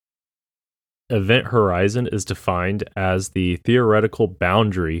event horizon is defined as the theoretical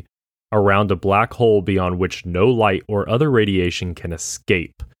boundary around a black hole beyond which no light or other radiation can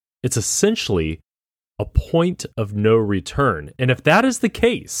escape. It's essentially a point of no return. And if that is the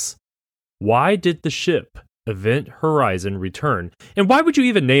case, why did the ship Event Horizon return? And why would you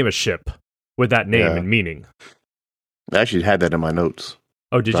even name a ship with that name and meaning? I actually had that in my notes.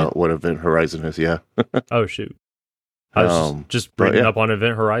 Oh, did you? What Event Horizon is, yeah. Oh, shoot. I was just reading up on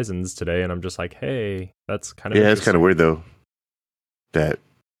Event Horizons today, and I'm just like, hey, that's kind of Yeah, it's kind of weird, though, that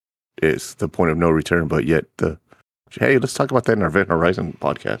it's the point of no return, but yet hey, let's talk about that in our Event Horizon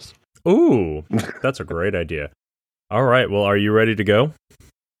podcast. Ooh, that's a great idea. All right, well, are you ready to go?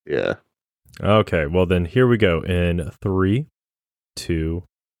 Yeah. Okay, well then here we go in 3, 2,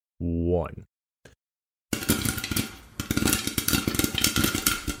 1.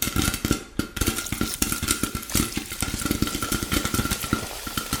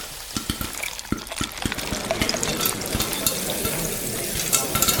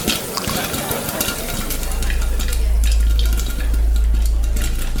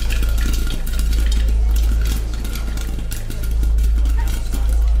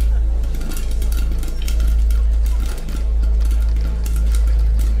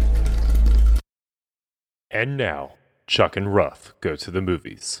 And now, Chuck and Ruff go to the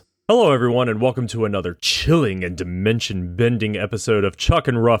movies. Hello, everyone, and welcome to another chilling and dimension-bending episode of Chuck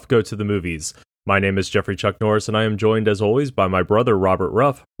and Ruff Go to the Movies. My name is Jeffrey Chuck Norris, and I am joined, as always, by my brother, Robert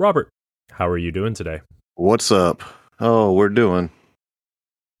Ruff. Robert, how are you doing today? What's up? Oh, we're doing.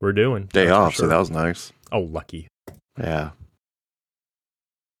 Day off, so that was nice. Oh, lucky. Yeah.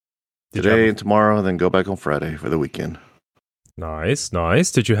 Today and tomorrow, then go back on Friday for the weekend. Nice,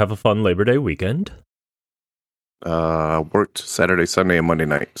 nice. Did you have a fun Labor Day weekend? Worked Saturday, Sunday, and Monday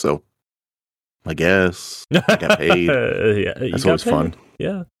night, so I guess I got paid. Yeah, that's always fun.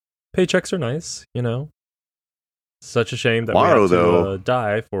 Yeah, paychecks are nice, you know. Such a shame that tomorrow, we have to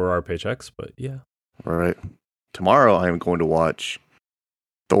die for our paychecks, but yeah. All right. Tomorrow I am going to watch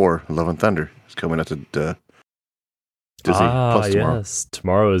Thor: Love and Thunder. It's coming out to Disney Plus tomorrow. Yes,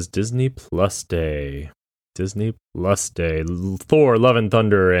 tomorrow is Disney Plus Day. Disney Plus Day. Thor: Love and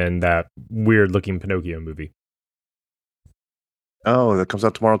Thunder and that weird-looking Pinocchio movie. Oh, that comes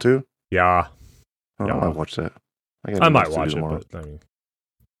out tomorrow too? Yeah. Oh, yeah. I might watch that. I might watch it, but I mean...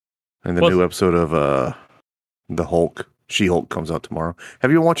 And the new episode of the Hulk, She-Hulk comes out tomorrow.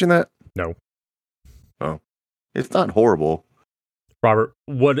 Have you been watching that? No. Oh. It's not horrible. Robert,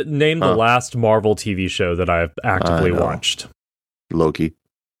 name the last Marvel TV show that I have actively watched? Loki.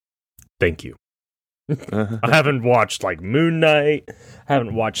 Thank you. I haven't watched like Moon Knight. I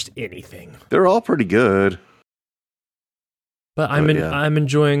haven't watched anything. They're all pretty good. But I'm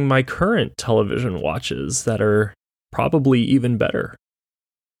enjoying my current television watches that are probably even better.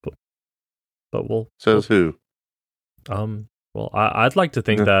 But we'll... Says who? Well, I'd like to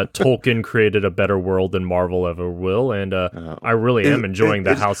think that Tolkien created a better world than Marvel ever will, and I really am enjoying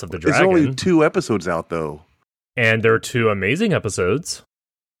the House of the Dragon. There's only 2 episodes out, though. And there are 2 amazing episodes.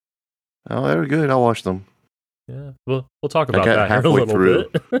 Oh, they're good. I'll watch them. Yeah, we'll talk about that here in a little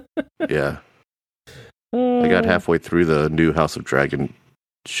bit. Yeah. I got halfway through the new House of Dragon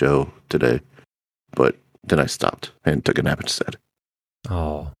show today, but then I stopped and took a nap instead.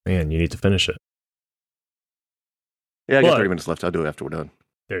 Oh, man, you need to finish it. Yeah, I got 30 minutes left. I'll do it after we're done.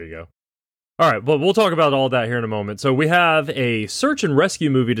 There you go. All right, well, we'll talk about all that here in a moment. So we have a search and rescue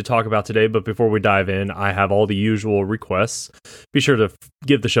movie to talk about today, but before we dive in, I have all the usual requests. Be sure to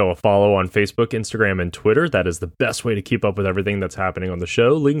give the show a follow on Facebook, Instagram, and Twitter. That is the best way to keep up with everything that's happening on the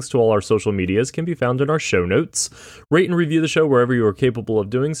show. Links to all our social medias can be found in our show notes. Rate and review the show wherever you are capable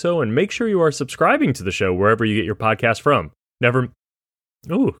of doing so, and make sure you are subscribing to the show wherever you get your podcast from. Never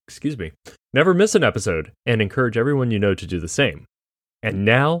miss an episode, and encourage everyone you know to do the same. And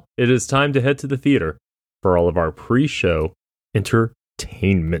now it is time to head to the theater for all of our pre-show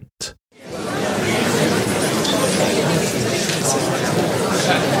entertainment.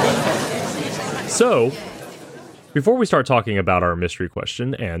 So, before we start talking about our mystery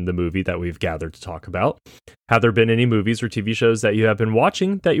question and the movie that we've gathered to talk about, have there been any movies or TV shows that you have been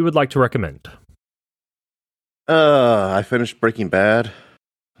watching that you would like to recommend? I finished Breaking Bad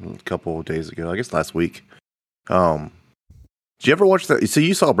a couple of days ago, I guess last week. Did you ever watch that? So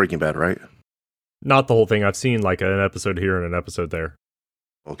you saw Breaking Bad, right? Not the whole thing. I've seen like an episode here and an episode there.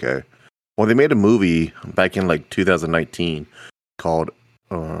 Okay. Well, they made a movie back in like 2019 called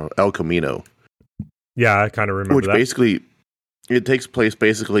El Camino. Yeah, I kind of remember which that. Basically, it takes place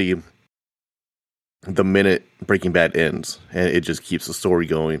basically the minute Breaking Bad ends, and it just keeps the story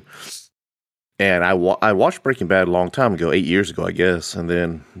going. And I watched Breaking Bad a long time ago, 8 years ago, I guess. And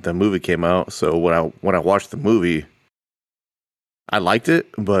then the movie came out. So when I watched the movie, I liked it,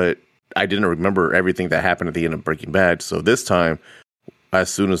 but I didn't remember everything that happened at the end of Breaking Bad. So this time,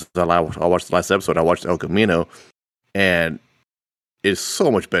 as soon as I watched the last episode, I watched El Camino, and it's so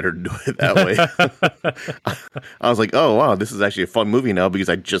much better to do it that way. I was like, oh, wow, this is actually a fun movie now because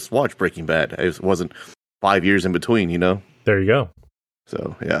I just watched Breaking Bad. It wasn't 5 years in between, you know? There you go.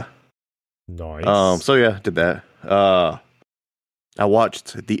 So, yeah. Nice. So, yeah, did that. I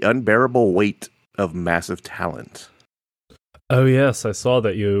watched The Unbearable Weight of Massive Talent. Oh, yes, I saw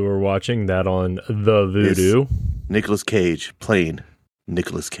that you were watching that on the Vudu. Nicolas Cage playing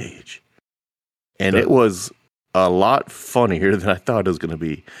Nicolas Cage. And it was a lot funnier than I thought it was going to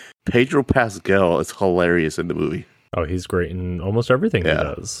be. Pedro Pascal is hilarious in the movie. Oh, he's great in almost everything he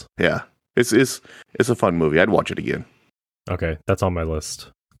does. Yeah. It's a fun movie. I'd watch it again. Okay, that's on my list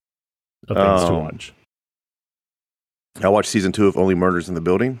of things to watch. I watched season 2 of Only Murders in the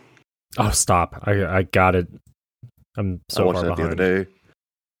Building. Oh, stop. I got it. I'm so far behind. I watched that the other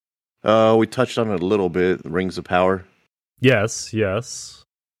day. We touched on it a little bit. Rings of Power. Yes.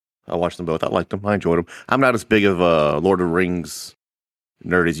 I watched them both. I liked them. I enjoyed them. I'm not as big of a Lord of the Rings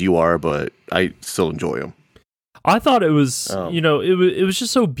nerd as you are, but I still enjoy them. I thought it was, it was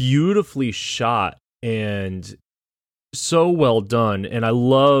just so beautifully shot and so well done. And I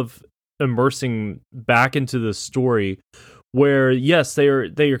love immersing back into the story where, yes, they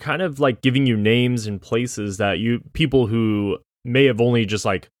are kind of like giving you names and places that people who may have only just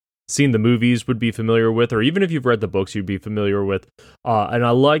like seen the movies would be familiar with, or even if you've read the books, you'd be familiar with. And I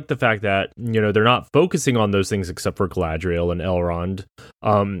like the fact that, they're not focusing on those things except for Galadriel and Elrond,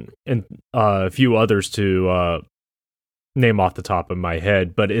 and a few others to name off the top of my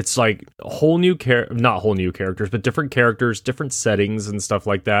head, but it's like not whole new characters, but different characters, different settings and stuff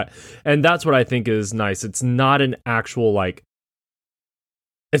like that. And that's what I think is nice. It's not an actual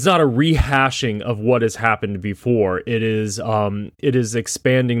it's not a rehashing of what has happened before. It is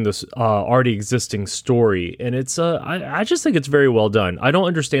expanding this already existing story, and it's I just think it's very well done. I don't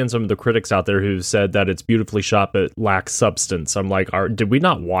understand some of the critics out there who said that it's beautifully shot but lacks substance. I'm like, did we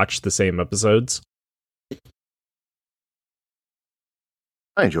not watch the same episodes?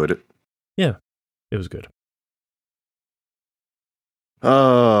 I enjoyed it. Yeah, it was good.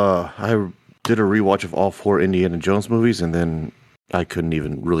 I did a rewatch of all 4 Indiana Jones movies, and then I couldn't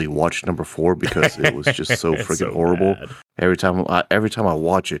even really watch number 4 because it was just so freaking horrible. Bad. Every time I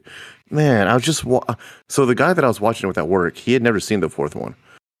watch it, man, I was just so the guy that I was watching it with at work, he had never seen the 4th one,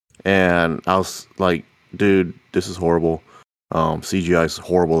 and I was like, dude, this is horrible. CGI is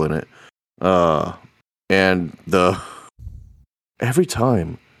horrible in it. And every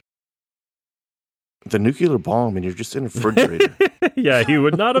time the nuclear bomb, and you're just in a refrigerator. Yeah, he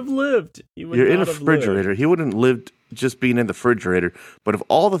would not have lived. You're in a refrigerator. He wouldn't have lived just being in the refrigerator. But of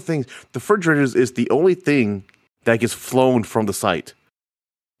all the things, the refrigerator is the only thing that gets flown from the site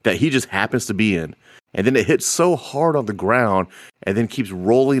that he just happens to be in. And then it hits so hard on the ground and then keeps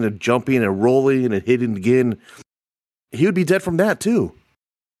rolling and jumping and rolling and hitting again. He would be dead from that too.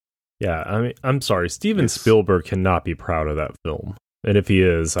 Yeah, I mean, I'm sorry. Steven Spielberg cannot be proud of that film. And if he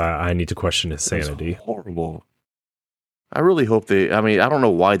is, I need to question his sanity. Horrible. I really hope I don't know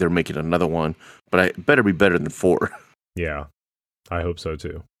why they're making another one, but it better be better than 4. Yeah, I hope so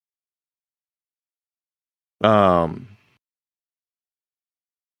too.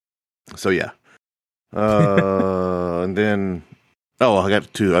 So yeah. And then, I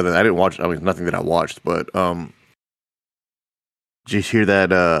got 2 other. I didn't watch. Nothing that I watched, but did you hear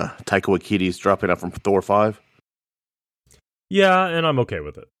that Taika Waititi's dropping out from Thor 5? Yeah, and I'm okay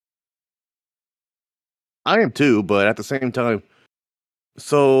with it. I am too, but at the same time,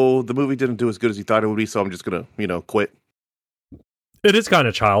 so the movie didn't do as good as he thought it would be, so I'm just gonna, quit. It is kind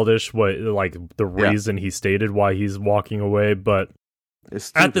of childish, the reason he stated why he's walking away, but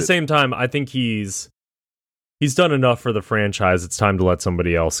at the same time, I think he's done enough for the franchise. It's time to let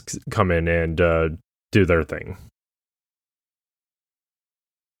somebody else come in and do their thing.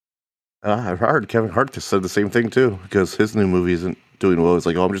 I've heard Kevin Hart said the same thing too, because his new movie isn't doing well. It's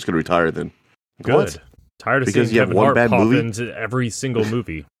like, I'm just going to retire then. Good. What? Tired of because seeing Kevin Hart pop into every single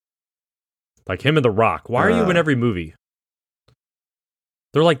movie. Like him and The Rock. Why are you in every movie?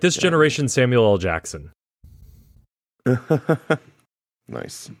 They're like this generation Samuel L. Jackson.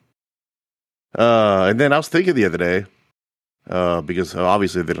 Nice. And then I was thinking the other day, because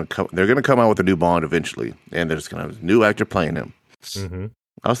obviously they're going to come out with a new Bond eventually, and there's going to have a new actor playing him. Mm-hmm.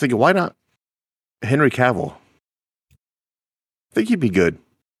 I was thinking, why not Henry Cavill? I think he'd be good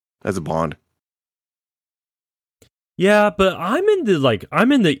as a Bond. Yeah, but I'm in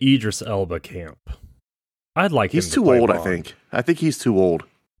the Idris Elba camp. I'd like He's him to too play old, Bond. I think he's too old.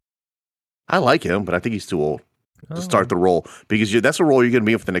 I like him, but I think he's too old to start the role because that's a role you're going to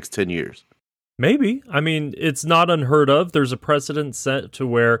be in for the next 10 years. Maybe. I mean, it's not unheard of. There's a precedent set to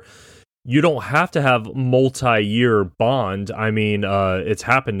where you don't have to have multi-year Bond. I mean, it's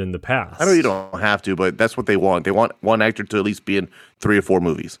happened in the past. I know you don't have to, but that's what they want. They want one actor to at least be in 3 or 4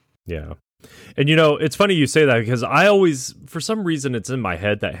 movies. Yeah. And it's funny you say that because I always, for some reason, it's in my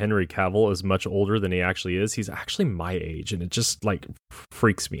head that Henry Cavill is much older than he actually is. He's actually my age, and it just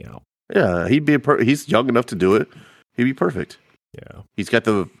freaks me out. Yeah, he's young enough to do it. He'd be perfect. Yeah. He's got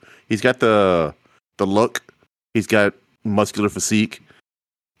the look. He's got muscular physique.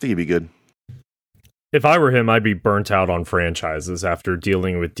 I think he'd be good. If I were him, I'd be burnt out on franchises after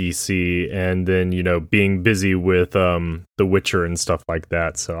dealing with DC and then, being busy with The Witcher and stuff like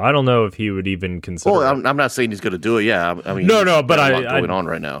that. So I don't know if he would even consider. Well, I'm not saying he's going to do it. Yeah, I mean, no, but a lot going on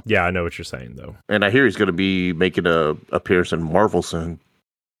right now. Yeah, I know what you're saying though, and I hear he's going to be making a appearance in Marvel soon.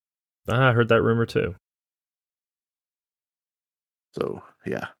 I heard that rumor too. So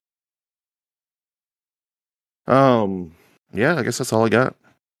yeah. Yeah, I guess that's all I got.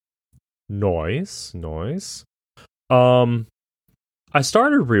 Noise. I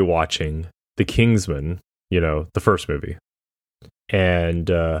started rewatching The Kingsman, the first movie. And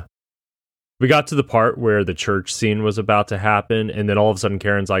we got to the part where the church scene was about to happen, and then all of a sudden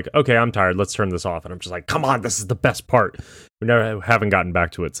Karen's like, okay, I'm tired, let's turn this off. And I'm just like, come on, this is the best part. We haven't gotten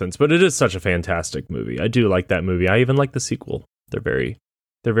back to it since, but it is such a fantastic movie. I do like that movie. I even like the sequel. They're very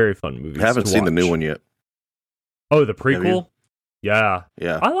fun movies. I haven't seen the new one yet. Oh, the prequel? Yeah.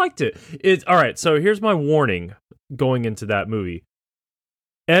 I liked it. All right, so here's my warning going into that movie.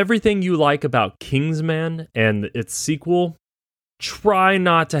 Everything you like about Kingsman and its sequel, try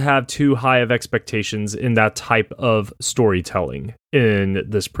not to have too high of expectations in that type of storytelling in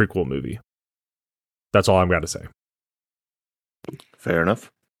this prequel movie. That's all I'm got to say. Fair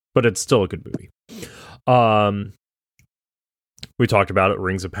enough. But it's still a good movie. We talked about it,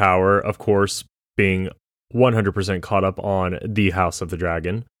 Rings of Power, of course, being 100% caught up on The House of the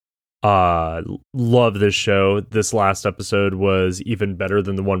Dragon. Love this show. This last episode was even better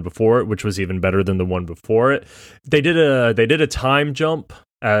than the one before it, which was even better than the one before it. They did a time jump,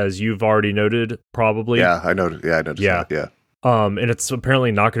 as you've already noted, probably. Yeah, I noticed. Yeah, I noticed. Yeah. That, yeah. And it's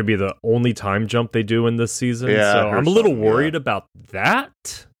apparently not going to be the only time jump they do in this season. Yeah, so I'm a little worried about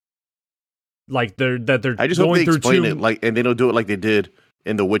that. Like they're I just hope they explain it and they don't do it like they did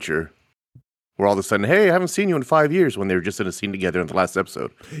in The Witcher. Where all of a sudden, hey, I haven't seen you in 5 years when they were just in a scene together in the last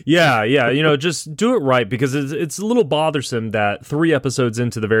episode. Yeah. Just do it right because it's a little bothersome that 3 episodes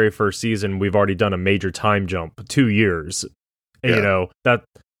into the very first season, we've already done a major time jump, 2 years. And,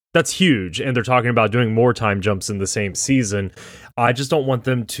 that's huge. And they're talking about doing more time jumps in the same season. I just don't want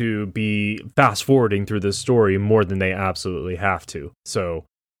them to be fast forwarding through this story more than they absolutely have to. So,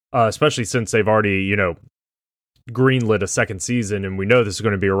 especially since they've already, greenlit a second season and we know this is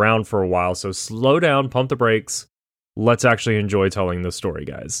going to be around for a while, so slow down, pump the brakes, let's actually enjoy telling this story,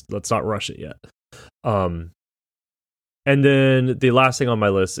 guys. Let's not rush it yet. And then the last thing on my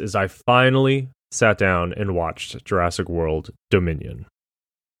list is I finally sat down and watched Jurassic World Dominion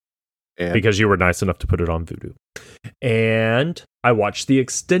because you were nice enough to put it on Vudu, and I watched the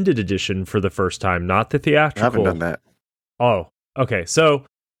extended edition for the first time, not the theatrical. I haven't done that. Oh, okay. So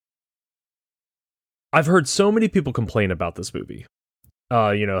I've heard so many people complain about this movie.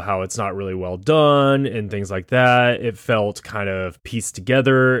 How it's not really well done and things like that. It felt kind of pieced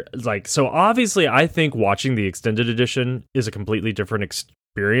together. So obviously I think watching the extended edition is a completely different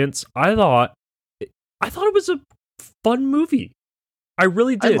experience. I thought it was a fun movie. I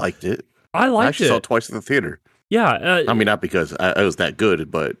really did. I liked it. I actually saw it twice in the theater. Yeah. I mean, not because I was that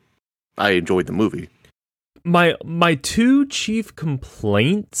good, but I enjoyed the movie. My 2 chief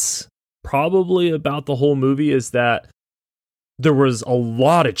complaints probably about the whole movie is that there was a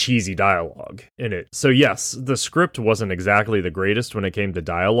lot of cheesy dialogue in it. So yes, the script wasn't exactly the greatest when it came to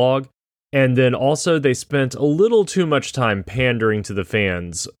dialogue. And then also they spent a little too much time pandering to the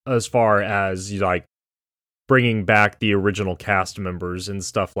fans as far as bringing back the original cast members and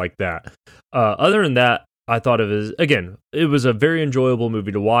stuff like that. Other than that, I thought it was a very enjoyable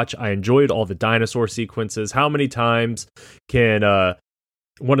movie to watch. I enjoyed all the dinosaur sequences. How many times can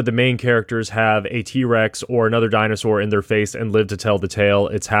one of the main characters have a T-Rex or another dinosaur in their face and live to tell the tale?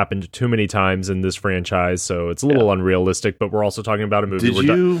 It's happened too many times in this franchise, so it's a little unrealistic, but we're also talking about a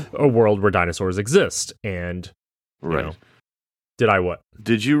movie a world where dinosaurs exist. And, did I what?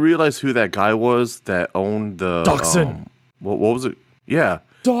 Did you realize who that guy was that owned the... Dachshund! What was it? Yeah.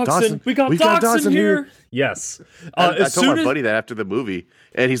 Dodgson, we got Dodgson here. Yes. I told my buddy that after the movie,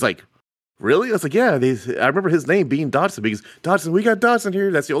 and he's like, "Really?" I was like, "Yeah." I remember his name being Dodgson because Dodgson, we got Dodgson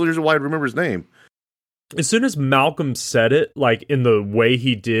here. That's the only reason why I remember his name. As soon as Malcolm said it, like in the way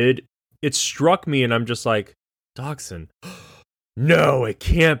he did, it struck me, and I'm just like, Dodgson. No, it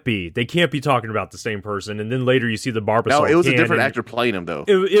can't be. They can't be talking about the same person. And then later you see the Barbasol. No, it was a different actor playing him, though.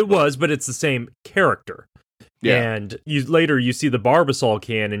 It was, but it's the same character. Yeah. And you see the Barbasol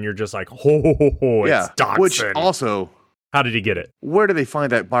can, and you're just like, it's Dodgson. Which also, how did he get it? Where did they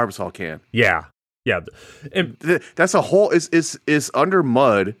find that Barbasol can? Yeah, and that's a whole is under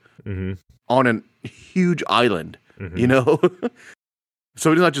mud mm-hmm. on a huge island. Mm-hmm. You know,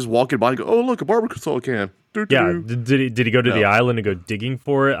 so he's not just walking by and go, "Oh, look, a Barbasol can." Yeah, did he go to the island and go digging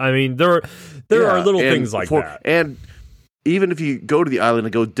for it? I mean, there are little things like that. And even if you go to the island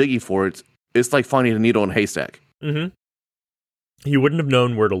and go digging for it, it's like finding a needle in a haystack. Mm-hmm. He wouldn't have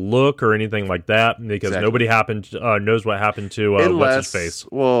known where to look or anything like that because nobody knows what happened to what's his face.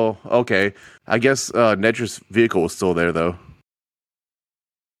 Well, okay, I guess Nedra's vehicle was still there though,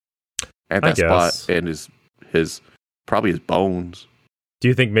 at that spot, and his probably his bones. Do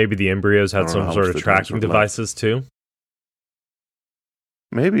you think maybe the embryos had some sort of tracking devices too?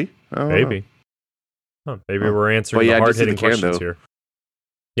 Maybe. Maybe. Huh, maybe we're answering the hard-hitting questions here.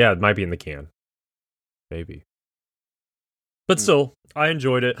 Yeah, it might be in the can. Maybe. But still, I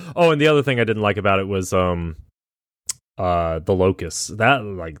enjoyed it. Oh, and the other thing I didn't like about it was the locusts.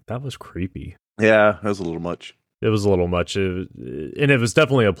 That was creepy. Yeah, that was a little much. It was a little much. And it was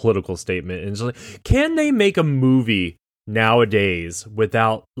definitely a political statement. And it's like, can they make a movie nowadays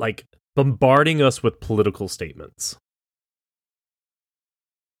without like bombarding us with political statements?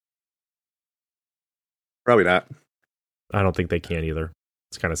 Probably not. I don't think they can either.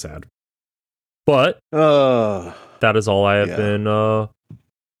 It's kind of sad. But that is all I have been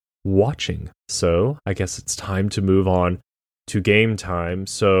watching. So I guess it's time to move on to game time.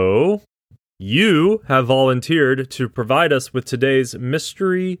 So you have volunteered to provide us with today's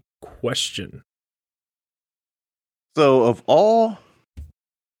mystery question. So of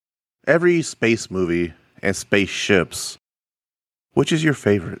every space movie and spaceships, which is your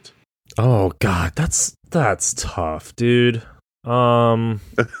favorite? Oh God, that's tough, dude.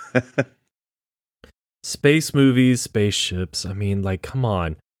 Space movies, spaceships. I mean, like, come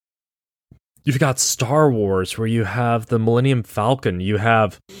on. You've got Star Wars, where you have the Millennium Falcon. You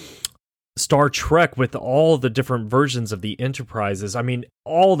have Star Trek with all the different versions of the Enterprises. I mean,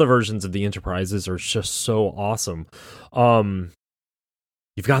 all the versions of the Enterprises are just so awesome.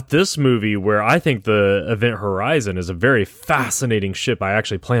 You've got this movie where I think the Event Horizon is a very fascinating ship. I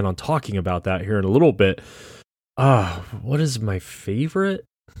actually plan on talking about that here in a little bit. What is my favorite?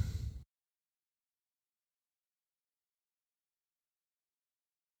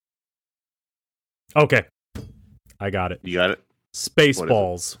 Okay. I got it. You got it?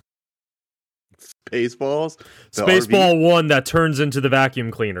 Spaceballs. Spaceballs? Spaceball 1 that turns into the vacuum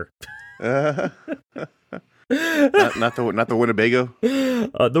cleaner. Not the Winnebago?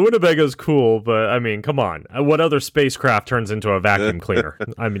 The Winnebago's cool, but I mean, come on. What other spacecraft turns into a vacuum cleaner?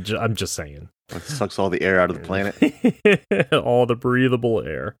 I mean, I'm just saying. It sucks all the air out of the planet. All the breathable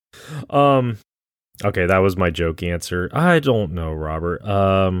air. Okay, that was my joke answer. I don't know, Robert.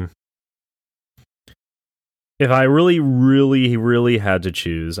 If I really, really, really had to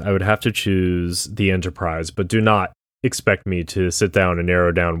choose, I would have to choose the Enterprise, but do not expect me to sit down and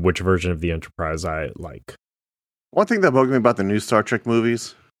narrow down which version of the Enterprise I like. One thing that bugged me about the new Star Trek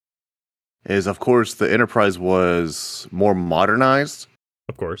movies is, of course, the Enterprise was more modernized.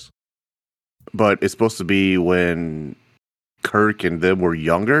 Of course. But it's supposed to be when Kirk and them were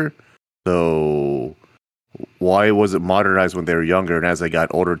younger. So why was it modernized when they were younger, and as they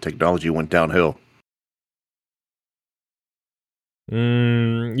got older, technology went downhill?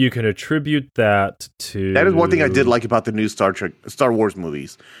 You can attribute that to... That is one thing I did like about the new Star Wars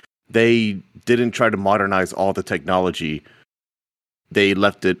movies. They didn't try to modernize all the technology. They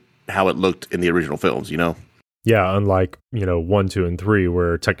left it how it looked in the original films, you know? Yeah, unlike, 1, 2, and 3,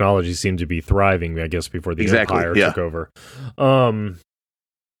 where technology seemed to be thriving, I guess, before the Empire took over. I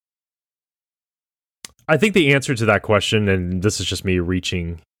think the answer to that question, and this is just me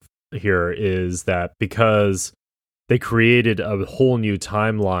reaching here, is that because they created a whole new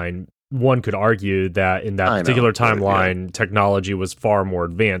timeline, one could argue that in that particular timeline, technology was far more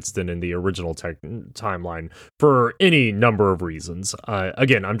advanced than in the original timeline for any number of reasons.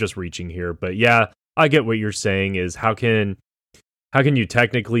 Again, I'm just reaching here, but yeah, I get what you're saying is how can you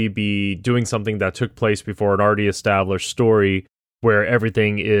technically be doing something that took place before an already established story where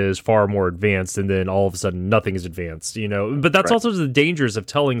everything is far more advanced and then all of a sudden nothing is advanced, you know. But that's also the dangers of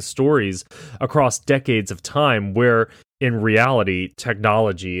telling stories across decades of time where in reality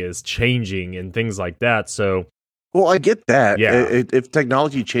technology is changing and things like that. So well, I get that. Yeah. If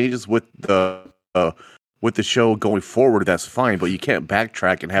technology changes with the show going forward, that's fine, but you can't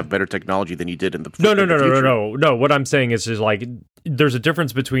backtrack and have better technology than you did in the future. No. What I'm saying is like there's a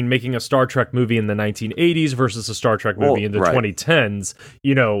difference between making a Star Trek movie in the 1980s versus a Star Trek movie in the 2010s.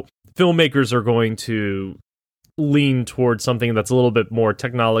 You know, filmmakers are going to lean towards something that's a little bit more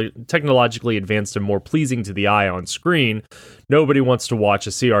technologically advanced and more pleasing to the eye on screen. Nobody wants to watch a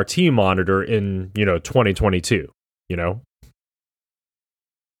CRT monitor in, 2022,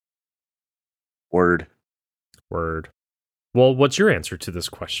 Word. Well, what's your answer to this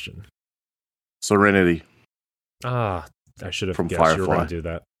question? Serenity. I should have from guessed Firefly. you were going to do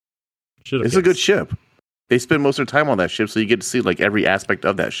that. It's a good ship. They spend most of their time on that ship, so you get to see like every aspect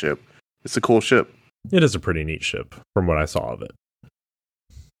of that ship. It's a cool ship. It is a pretty neat ship, from what I saw of it.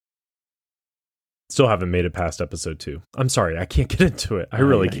 Still haven't made it past episode 2. I'm sorry, I can't get into it. I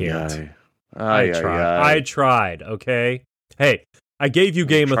really can't. I tried, okay? Hey, I gave you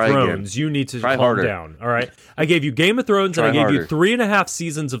Game of Thrones. You need to calm down, all right? I gave you Game of Thrones, and I gave you 3.5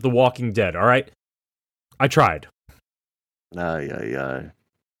 seasons of The Walking Dead, all right? I tried.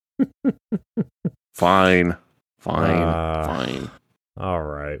 Fine. All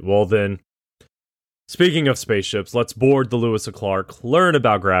right. Well, then, speaking of spaceships, let's board the Lewis and Clark, learn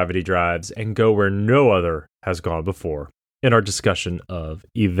about gravity drives, and go where no other has gone before in our discussion of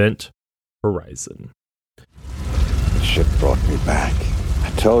Event Horizon. The ship brought me back. I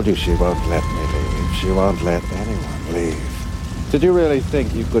told you she won't let me leave. She won't let anyone leave. Did you really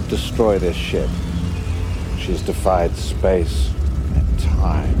think you could destroy this ship? She's defied space and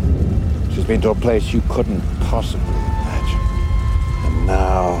time. She's been to a place you couldn't possibly imagine. And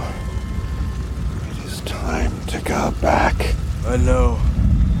now, it is time to go back. I know.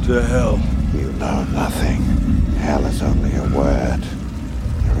 To hell. You know nothing. Hell is only a word.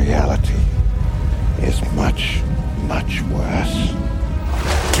 The reality is much, much worse.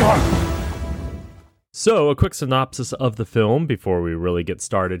 So, a quick synopsis of the film before we really get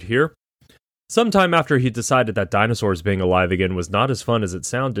started here. Sometime after he decided that dinosaurs being alive again was not as fun as it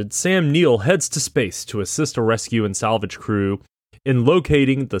sounded, Sam Neill heads to space to assist a rescue and salvage crew in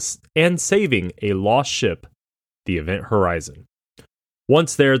locating and saving a lost ship, the Event Horizon.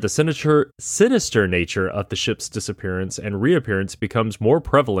 Once there, the sinister nature of the ship's disappearance and reappearance becomes more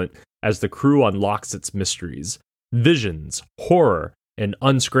prevalent as the crew unlocks its mysteries. Visions, horror, and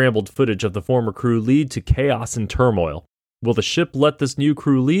unscrambled footage of the former crew lead to chaos and turmoil. Will the ship let this new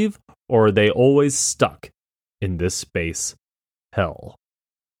crew leave, or are they always stuck in this space hell?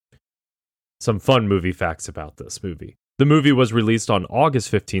 Some fun movie facts about this movie. The movie was released on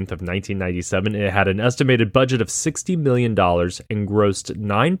August 15th of 1997. It had an estimated budget of $60 million and grossed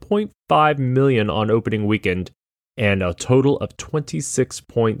 $9.5 million on opening weekend and a total of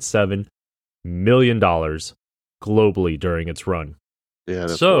 $26.7 million globally during its run. Yeah,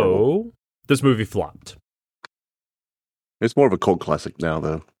 that's horrible. This movie flopped. It's more of a cult classic now,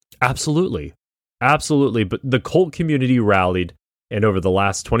 though. Absolutely. But the cult community rallied, and over the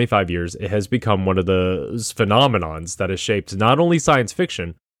last 25 years, it has become one of those phenomenons that has shaped not only science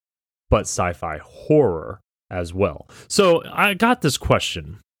fiction, but sci-fi horror as well. So I got this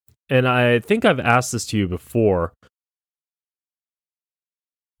question, and I think I've asked this to you before.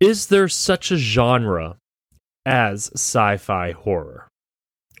 Is there such a genre as sci-fi horror?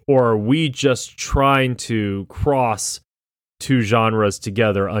 Or are we just trying to cross two genres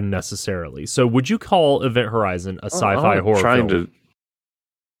together unnecessarily? So would you call Event Horizon a sci-fi horror film?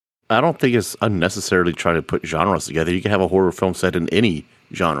 I don't think it's unnecessarily trying to put genres together. You can have a horror film set in any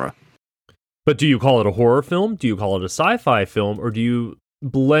genre. But do you call it a horror film? Do you call it a sci-fi film? Or do you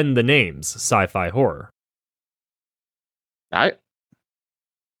blend the names sci-fi horror?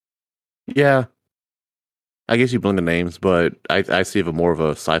 Yeah. I guess you blend the names, but I see it more of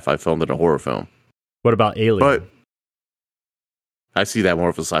a sci-fi film than a horror film. What about Alien? But I see that more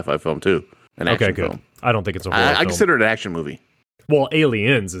of a sci-fi film too. An action film. I don't think it's a horror film. I consider it an action movie. Well,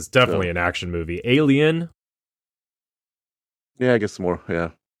 Aliens is definitely an action movie. Alien? Yeah, I guess more,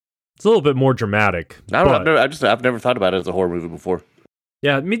 yeah. It's a little bit more dramatic. I've never thought about it as a horror movie before.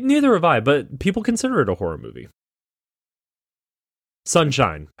 Yeah, neither have I, but people consider it a horror movie.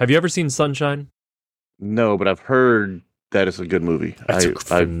 Sunshine. Have you ever seen Sunshine? No, but I've heard that it's a good movie. I've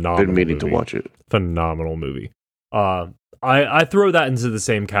been meaning to watch it. Phenomenal movie. I throw that into the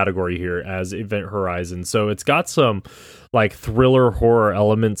same category here as Event Horizon. So it's got some like thriller horror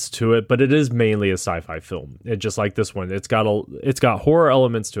elements to it, but it is mainly a sci-fi film. It just like this one, it's got horror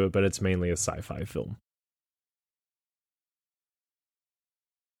elements to it, but it's mainly a sci-fi film.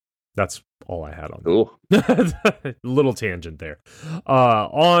 That's all I had on that. Little tangent there.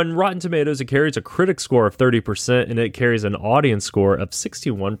 On Rotten Tomatoes, it carries a critic score of 30%, and it carries an audience score of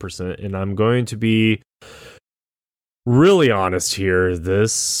 61%. And I'm going to be really honest here.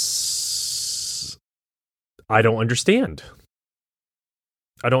 This I don't understand.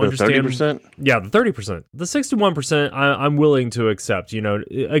 I don't understand. 30%? Yeah, the 30%. The 61%, I'm willing to accept. You know,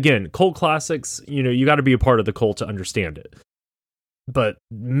 again, cult classics, you know, you got to be a part of the cult to understand it. But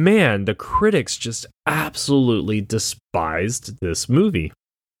man, the critics just absolutely despised this movie.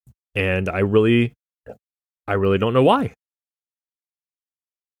 And I really don't know why.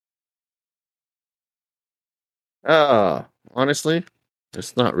 Honestly,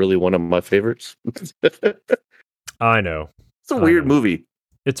 it's not really one of my favorites. I know. It's a weird movie.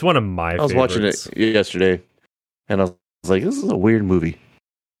 It's one of my favorites. I was watching it yesterday, and I was like, this is a weird movie.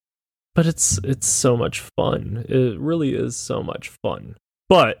 But it's so much fun. It really is so much fun.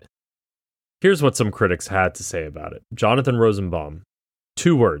 But here's what some critics had to say about it. Jonathan Rosenbaum,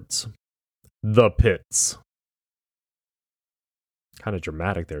 2 words. The Pits. Kind of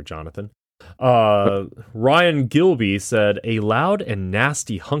dramatic there, Jonathan. Ryan Gilby said, a loud and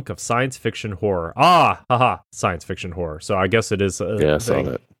nasty hunk of science fiction horror. Science fiction horror. So I guess it is I saw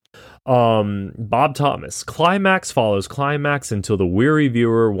that. Bob Thomas, climax follows climax until the weary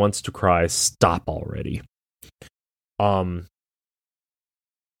viewer wants to cry, stop already.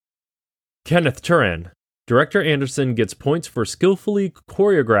 Kenneth Turan, director Anderson gets points for skillfully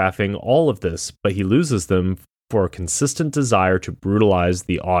choreographing all of this, but he loses them for a consistent desire to brutalize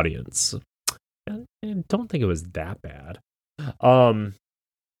the audience. I don't think it was that bad.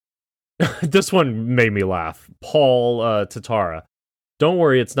 This one made me laugh. Paul Tatara, don't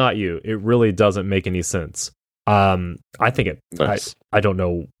worry, it's not you. It really doesn't make any sense. I think it. Nice. I don't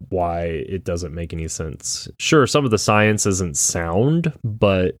know why it doesn't make any sense. Sure, some of the science isn't sound,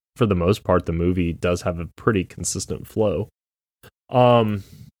 but for the most part, the movie does have a pretty consistent flow. And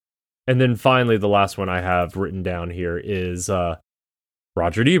then finally, the last one I have written down here is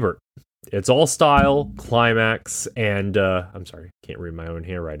Roger Ebert. It's all style, climax, and I'm sorry, can't read my own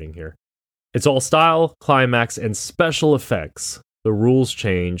handwriting here. It's all style, climax, and special effects. The rules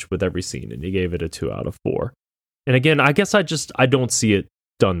change with every scene, and he gave it a 2 out of 4. And again, I guess I don't see it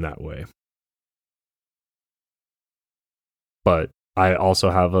done that way. But I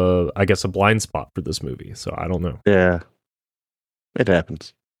also have a blind spot for this movie, so I don't know. Yeah, it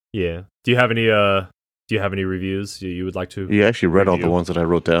happens. Yeah. Do you have any reviews you would like to? You actually read all the ones that I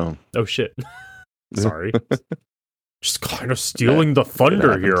wrote down. Oh shit! Sorry. Just kind of stealing the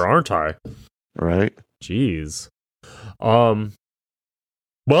thunder here, aren't I? Right. Jeez.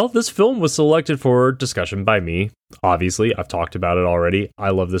 Well, this film was selected for discussion by me. Obviously, I've talked about it already. I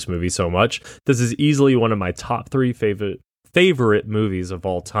love this movie so much. This is easily one of my top 3 favorite movies of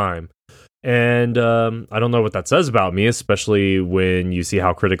all time. And I don't know what that says about me, especially when you see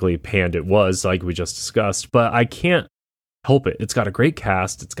how critically panned it was, like we just discussed. But I can't help it. It's got a great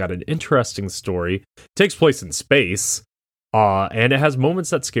cast. It's got an interesting story. It takes place in space. And it has moments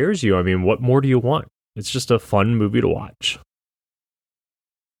that scares you. I mean, what more do you want? It's just a fun movie to watch.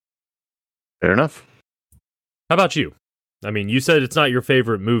 Fair enough. How about you? I mean, you said it's not your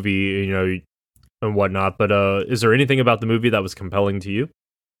favorite movie, you know, and whatnot, but is there anything about the movie that was compelling to you?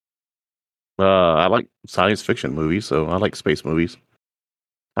 I like science fiction movies, so I like space movies.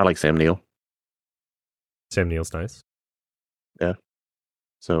 I like Sam Neill. Sam Neill's nice. Yeah.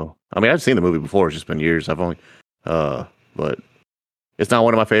 So, I mean, I've seen the movie before. It's just been years. But it's not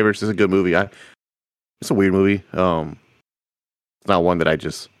one of my favorites. It's a good movie. It's a weird movie. It's not one that I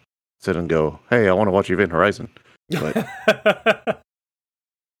just sit and go, hey, I want to watch Event Horizon. But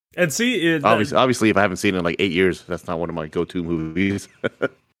and see, obviously, if I haven't seen it in like 8 years, that's not one of my go-to movies.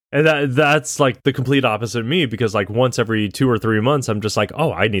 And that's like the complete opposite of me, because like once every 2 or 3 months, I'm just like,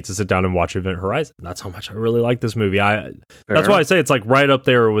 oh, I need to sit down and watch Event Horizon. That's how much I really like this movie. That's why I say it's like right up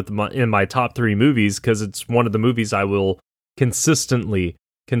there with in my top 3 movies, because it's one of the movies I will consistently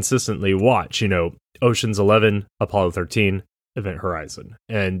watch. You know, Ocean's 11, Apollo 13, Event Horizon,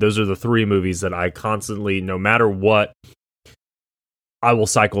 and those are the 3 movies that I constantly, no matter what, I will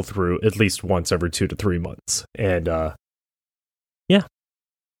cycle through at least once every 2 to 3 months. And yeah.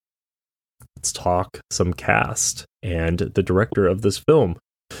 Let's talk some cast and the director of this film.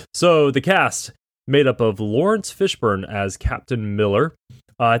 So the cast made up of Lawrence Fishburne as Captain Miller.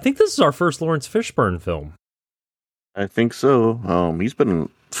 I think this is our first Lawrence Fishburne film. I think so. He's been in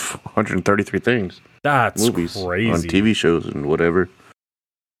 133 things. That's Movies crazy. on TV shows and whatever.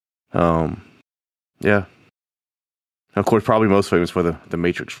 Yeah. Of course, probably most famous for the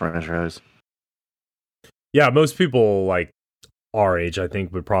Matrix franchise. Yeah, most people like our age, I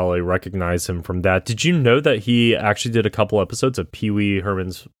think, would probably recognize him from that. Did you know that he actually did a couple episodes of Pee Wee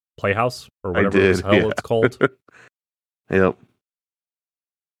Herman's Playhouse or whatever the hell it's called? Yep.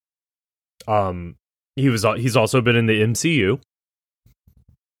 He's also been in the MCU.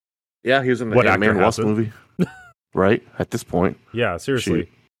 Yeah, he was in the What Ant-Man actor Wasp hasn't? movie. Right? At this point. Yeah, seriously. Shoot.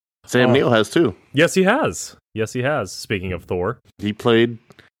 Sam Neill has too. Yes, he has. Speaking of Thor. He played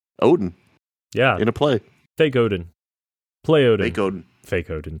Odin Yeah, in a play. fake Odin. Play Odin. Fake Odin. Fake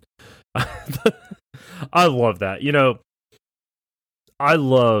Odin. I love that. You know, I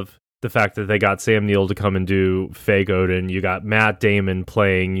love the fact that they got Sam Neill to come and do fake Odin. You got Matt Damon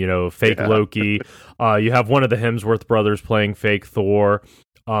playing, fake Loki. You have one of the Hemsworth brothers playing fake Thor.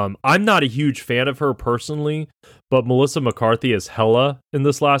 I'm not a huge fan of her personally, but Melissa McCarthy as Hela in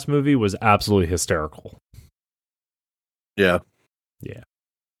this last movie was absolutely hysterical. Yeah. Yeah.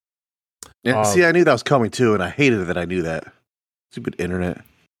 Yeah. See, I knew that was coming too, and I hated that I knew that. Stupid internet.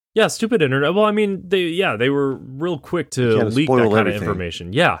 Yeah, stupid internet. Well, I mean, they were real quick to leak that kind of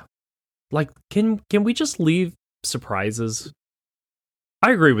information. Yeah. Like, can we just leave surprises?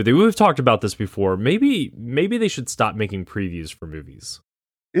 I agree with you. We've talked about this before. Maybe they should stop making previews for movies.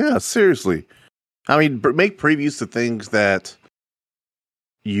 Yeah, seriously. I mean, make previews to things that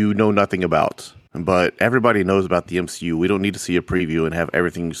you know nothing about. But everybody knows about the MCU. We don't need to see a preview and have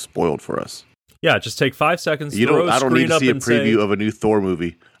everything spoiled for us. Yeah, just take 5 seconds. I don't need to see a preview of a new Thor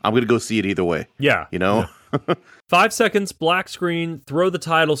movie. I'm going to go see it either way. Yeah. Yeah. 5 seconds, black screen, throw the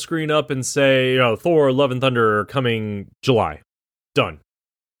title screen up and say, Thor, Love and Thunder coming July. Done.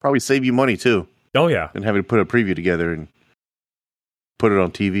 Probably save you money too. Oh, yeah. And having to put a preview together and put it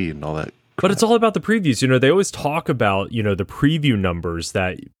on TV and all that. But it's all about the previews. They always talk about, the preview numbers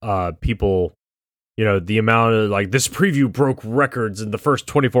that people, the amount of, like, this preview broke records in the first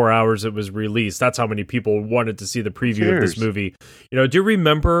 24 hours it was released. That's how many people wanted to see the preview of this movie. Do you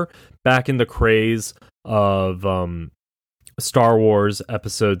remember back in the craze of Star Wars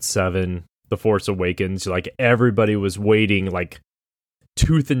Episode 7, The Force Awakens? Like, everybody was waiting, like,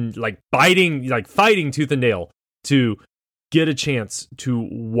 fighting tooth and nail to get a chance to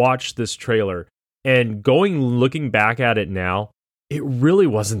watch this trailer. And looking back at it now, it really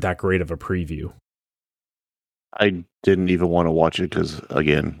wasn't that great of a preview. I didn't even want to watch it because,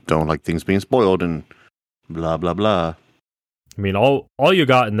 again, don't like things being spoiled and blah, blah, blah. I mean, all you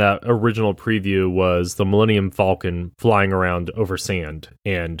got in that original preview was the Millennium Falcon flying around over sand.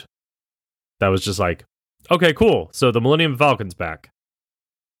 And that was just like, okay, cool. So the Millennium Falcon's back.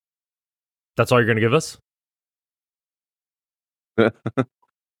 That's all you're going to give us?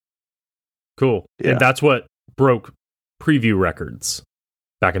 Cool. Yeah. And that's what broke preview records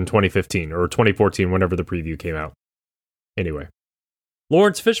back in 2015 or 2014, whenever the preview came out. Anyway,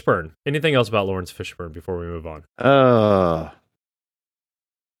 Lawrence Fishburne. Anything else about Lawrence Fishburne before we move on?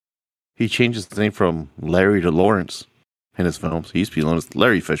 He changed his name from Larry to Lawrence in his films. He used to be known as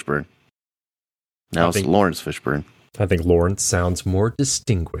Larry Fishburne. Now it's Lawrence Fishburne. I think Lawrence sounds more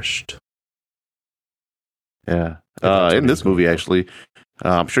distinguished. Yeah. In this movie, actually,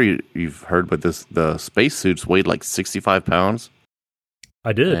 I'm sure you've heard, but the spacesuits weighed like 65 pounds.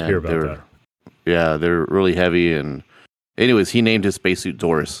 I did hear about that. Yeah, they're really heavy. And anyways, he named his spacesuit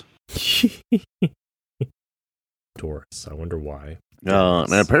Doris. Doris. I wonder why.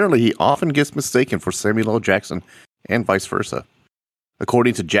 And apparently he often gets mistaken for Samuel L. Jackson and vice versa.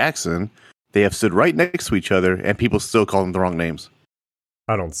 According to Jackson, they have stood right next to each other and people still call them the wrong names.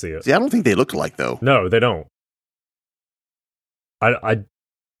 I don't see it. See, I don't think they look alike, though. No, they don't. I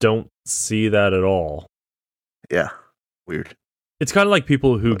don't see that at all. Yeah. Weird. It's kind of like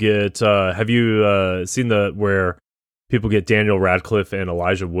people who get, have you seen where people get Daniel Radcliffe and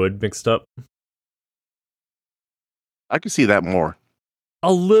Elijah Wood mixed up? I can see that more.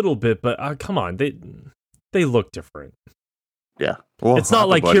 A little bit, but come on, they look different. Yeah. Well, it's not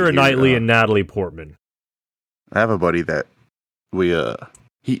like Keira Knightley and Natalie Portman. I have a buddy that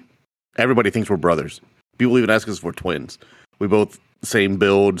everybody thinks we're brothers. People even ask us if we're twins. We both same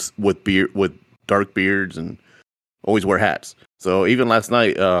builds with dark beards and always wear hats. So even last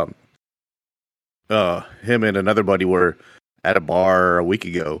night, him and another buddy were at a bar a week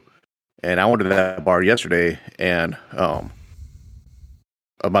ago, and I went to that bar yesterday, and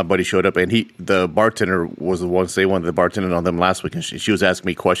my buddy showed up, and the bartender was the one the bartender on them last week, and she was asking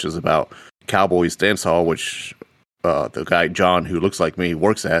me questions about Cowboys dance hall, which the guy John who looks like me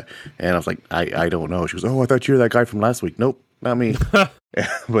works at, and I was like, I don't know. She goes, oh, I thought you were that guy from last week. Nope, not me.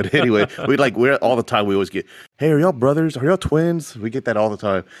 But anyway, we're all the time. We always get, hey, are y'all brothers? Are y'all twins? We get that all the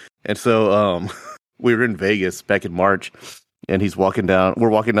time. And so we were in Vegas back in March, and we're walking down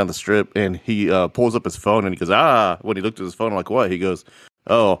the strip, and he pulls up his phone, and he goes, when he looked at his phone, I'm like, what? He goes,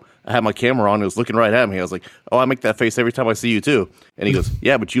 oh, I had my camera on. It was looking right at me. I was like, oh, I make that face every time I see you too. And he goes,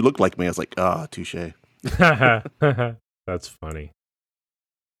 yeah, but you look like me. I was like, touche. That's funny.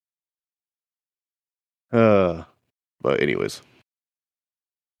 But anyways.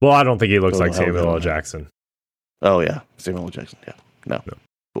 Well, I don't think he looks like Samuel L. Jackson. Oh yeah, Samuel L. Jackson. Yeah, no.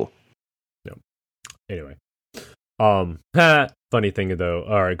 Cool. No. Anyway, funny thing though.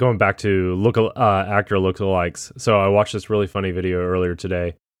 All right, going back to actor lookalikes. So I watched this really funny video earlier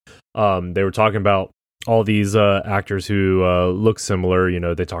today. They were talking about all these actors who look similar. You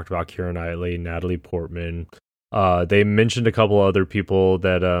know, they talked about Keira Knightley, Natalie Portman. They mentioned a couple other people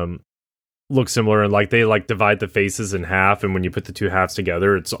that look similar, and they divide the faces in half, and when you put the two halves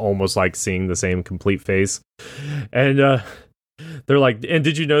together, it's almost like seeing the same complete face. And they're like, and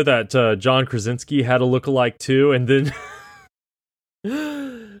did you know that John Krasinski had a lookalike too? And then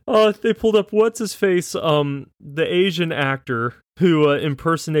they pulled up what's his face, the Asian actor who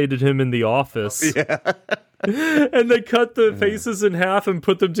impersonated him in The Office. Yeah. And they cut the faces in half and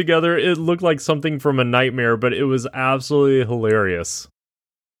put them together. It looked like something from A Nightmare, but it was absolutely hilarious.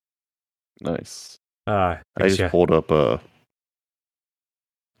 Nice. I just pulled up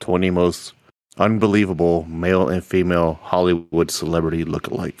 20 most unbelievable male and female Hollywood celebrity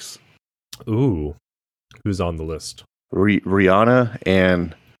lookalikes. Ooh. Who's on the list? Rihanna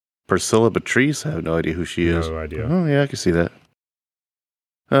and Priscilla Patrice. I have no idea who she is. No idea. Oh, yeah, I can see that.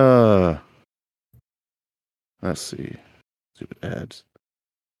 Let's see. Stupid ads.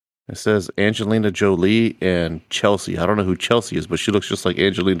 It says Angelina Jolie and Chelsea. I don't know who Chelsea is, but she looks just like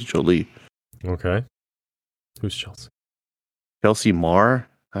Angelina Jolie. Okay. Who's Chelsea? Chelsea Marr?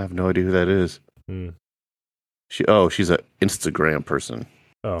 I have no idea who that is. She's an Instagram person.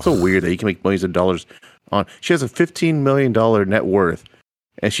 Oh. So weird that you can make millions of dollars on. She has a $15 million net worth,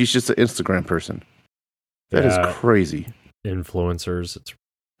 and she's just an Instagram person. That is crazy. Influencers. It's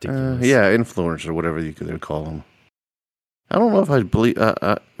ridiculous. Yeah, influencers or whatever you could call them. I don't know if I believe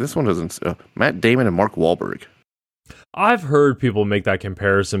this one doesn't. Matt Damon and Mark Wahlberg. I've heard people make that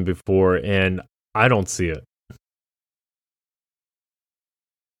comparison before, and I don't see it.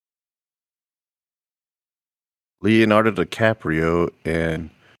 Leonardo DiCaprio and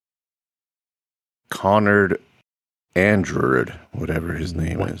Conrad Andrew, whatever his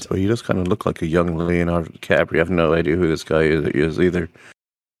name is. But he does kind of look like a young Leonardo DiCaprio. I have no idea who this guy is either.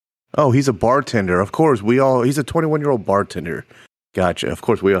 Oh, he's a bartender. Of course, he's a 21-year-old bartender. Gotcha. Of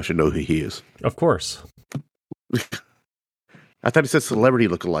course, we all should know who he is. Of course. I thought he said celebrity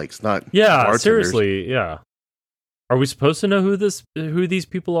lookalikes, not bartenders. Seriously, yeah. Are we supposed to know who these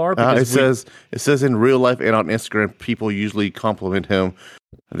people are? It says in real life and on Instagram, people usually compliment him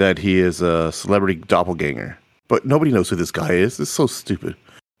that he is a celebrity doppelganger. But nobody knows who this guy is. It's so stupid.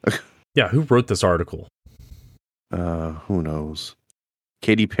 Yeah, who wrote this article? Who knows?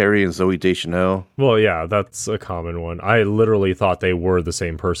 Katy Perry and Zooey Deschanel. Well, yeah, that's a common one. I literally thought they were the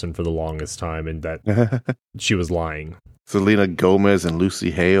same person for the longest time, and that she was lying. Selena Gomez and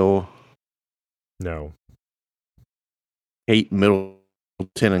Lucy Hale. No. Kate Middleton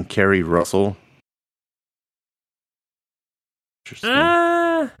and Kerry Russell.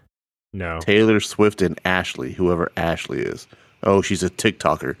 No. Taylor Swift and Ashley, whoever Ashley is. Oh, she's a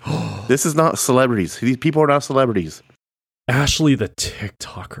TikToker. This is not celebrities. These people are not celebrities. Ashley the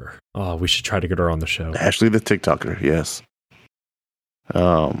TikToker. Oh, we should try to get her on the show. Ashley the TikToker, yes.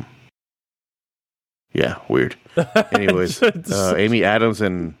 Yeah, weird. Anyways, Amy Adams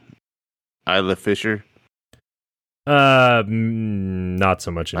and Isla Fisher. Not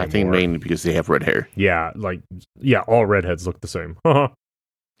so much anymore. I think mainly because they have red hair. Yeah, all redheads look the same.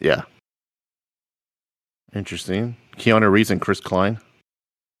 Yeah. Interesting. Keanu Reeves and Chris Klein.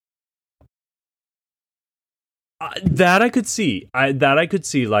 That I could see.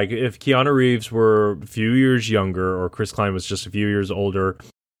 Like if Keanu Reeves were a few years younger or Chris Klein was just a few years older.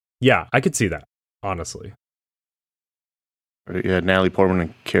 Yeah, I could see that, honestly. Yeah, Natalie Portman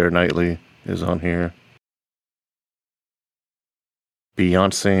and Keira Knightley is on here.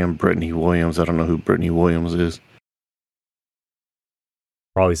 Beyonce and Brittany Williams. I don't know who Brittany Williams is.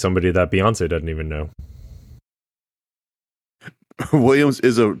 Probably somebody that Beyonce doesn't even know. Williams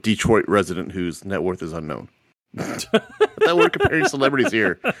is a Detroit resident whose net worth is unknown. I thought we're comparing celebrities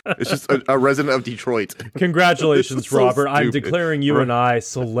here. It's just a resident of Detroit. Congratulations, This is so Robert. I'm stupid. declaring you and I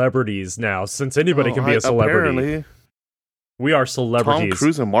celebrities now, since anybody can be a celebrity. Apparently, We are Tom celebrities.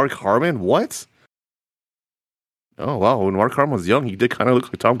 Cruise and Mark Harmon? What? Oh, wow. When Mark Harmon was young, he did kind of look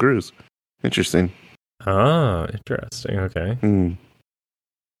like Tom Cruise. Interesting. Ah, interesting. Okay.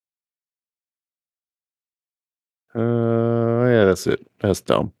 Yeah, that's it. That's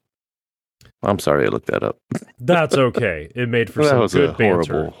dumb. I'm sorry I looked that up. That's okay. It made for That some was good a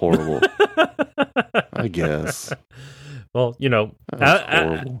banter. horrible. I guess. Well, That was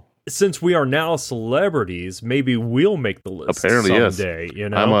horrible. since we are now celebrities, maybe we'll make the list Apparently, yes. someday. You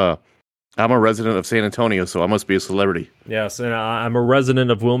know, I'm a resident of San Antonio, so I must be a celebrity. yes, and I'm a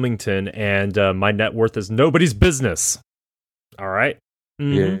resident of Wilmington, and my net worth is nobody's business. All right.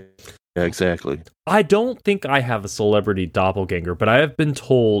 Mhm. Yeah, exactly. I don't think I have a celebrity doppelganger, but I have been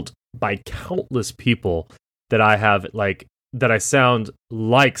told by countless people that I have that I sound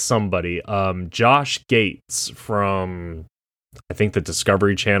like somebody. Josh Gates from I think the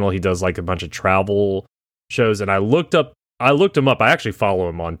Discovery Channel. He does like a bunch of travel shows, and I looked him up. I actually follow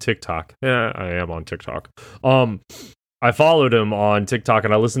him on TikTok. Yeah, I am on TikTok. I followed him on TikTok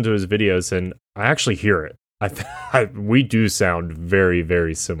and I listened to his videos, and I actually hear it. We do sound very,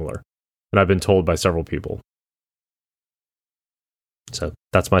 very similar. And I've been told by several people. So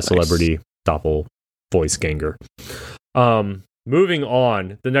that's my celebrity doppel voice ganger. Moving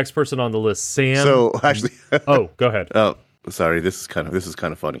on, the next person on the list, Sam. So actually, oh, go ahead. oh, sorry. This is kind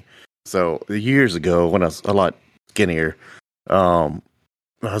of funny. So years ago, when I was a lot skinnier, I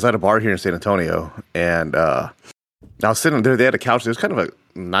was at a bar here in San Antonio, and I was sitting there. They had a couch. It was kind of a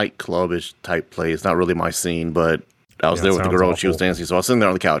nightclubish type place. Not really my scene, but I was there with the girl and she was dancing. So I was sitting there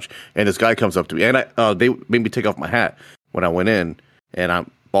on the couch, and this guy comes up to me, and they made me take off my hat when I went in, and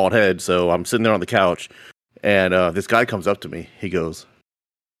I'm bald head, so I'm sitting there on the couch, and this guy comes up to me. He goes,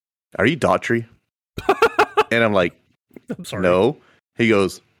 "Are you Daughtry?" And I'm like, I'm sorry. "No." He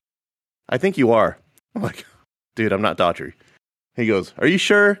goes, "I think you are." I'm like, "Dude, I'm not Daughtry." He goes, "Are you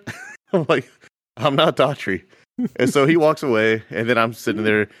sure?" I'm like, "I'm not Daughtry." And so he walks away, and then I'm sitting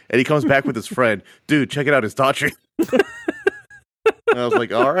there, and he comes back with his friend. "Dude, check it out, it's Daughtry." And I was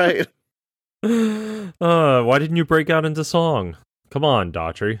like, "All right." Why didn't you break out into song? Come on,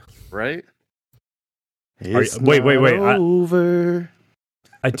 Daughtry. Right? Wait. Over.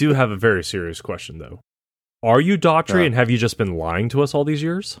 I do have a very serious question, though. Are you Daughtry, and have you just been lying to us all these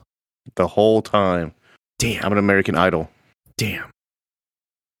years? The whole time. Damn. I'm an American Idol. Damn.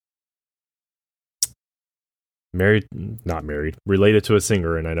 Married, not married, related to a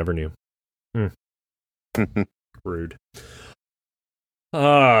singer, and I never knew. Rude. All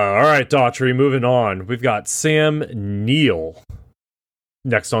right, Daughtry, moving on. We've got Sam Neill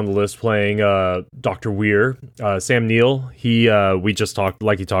next on the list playing Dr. Weir. Sam Neill, we just talked,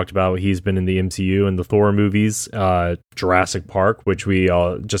 like he talked about, he's been in the MCU and the Thor movies, Jurassic Park, which we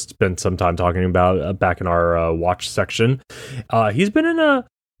just spent some time talking about back in our watch section. He's been in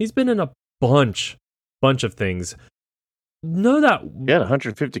a bunch of things. Know that Yeah,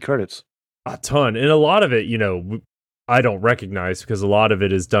 150 credits. a ton, and a lot of it, I don't recognize because a lot of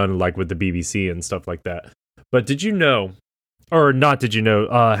it is done like with the BBC and stuff like that. But did you know, or not? Did you know?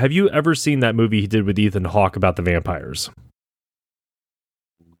 Have you ever seen that movie he did with Ethan Hawke about the vampires?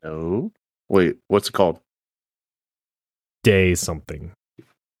 No. Wait, what's it called? Day something.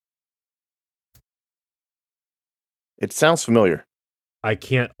 It sounds familiar. I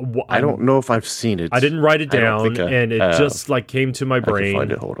can't. I don't know if I've seen it. I didn't write it I don't down, think I and it have. just like came to my I can brain.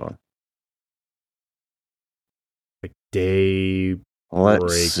 find it. Hold on. Like Day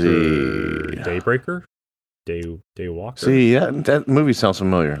Let's see. Daybreaker, Daywalker. See, that movie sounds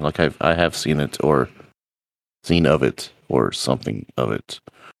familiar. Like I have seen it or seen of it or something of it.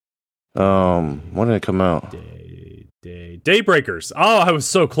 When did it come out? Daybreakers. Oh, I was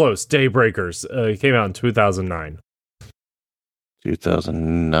so close. Daybreakers. It came out in 2009.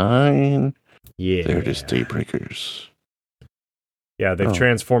 2009. Yeah. There it is, Daybreakers. Yeah, they've Oh,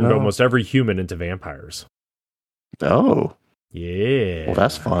 transformed no. almost every human into vampires. Oh, Yeah. well,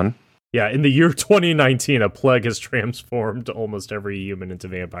 that's fun. Yeah, in the year 2019, a plague has transformed almost every human into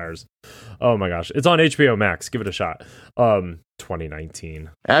vampires. Oh my gosh. It's on HBO Max. Give it a shot. 2019.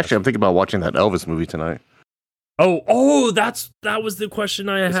 Actually, I'm thinking about watching that Elvis movie tonight. Oh, that was the question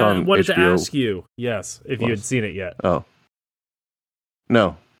I It's had on wanted to HBO. ask you. Yes, if you had seen it yet. Oh,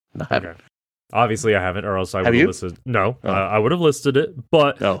 no, I haven't. Okay. Obviously, I haven't, or else I would Have have you? listed. No, Oh. I would have listed it.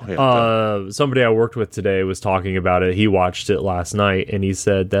 But Oh, yeah. somebody I worked with today was talking about it. He watched it last night, and he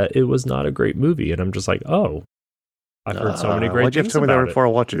said that it was not a great movie. And I'm just like, oh, I've heard so many great Why'd you have things to tell me that about it. before I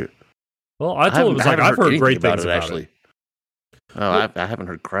watch it? Well, I told him, it was like, I've heard great things about it. Oh, I haven't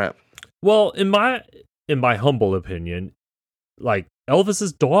heard crap. Well, in my humble opinion, like,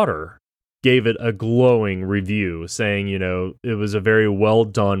 Elvis's daughter gave it a glowing review saying, you know, it was a very well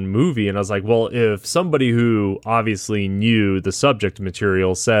done movie. And I was like, well, if somebody who obviously knew the subject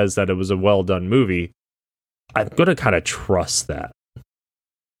material says that it was a well done movie, I'm going to kind of trust that.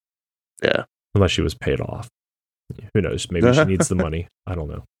 Yeah. Unless she was paid off. Who knows? Maybe she needs the money. I don't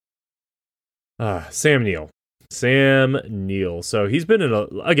know. Sam Neill. So he's been in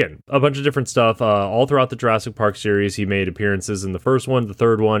a bunch of different stuff all throughout the Jurassic Park series. He made appearances in the first one, the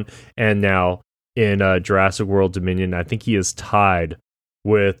third one, and now in Jurassic World Dominion. I think he is tied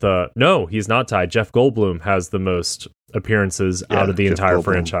with no, he's not tied. Jeff Goldblum has the most appearances out of the entire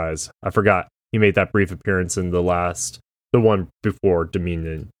franchise. I forgot he made that brief appearance in the one before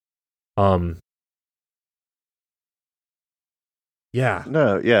Dominion. Yeah.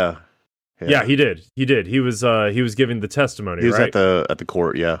 No, yeah. Yeah, he did. He was giving the testimony, He was right? at the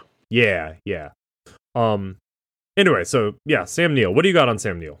court, yeah. Yeah. Anyway, so yeah, Sam Neill. What do you got on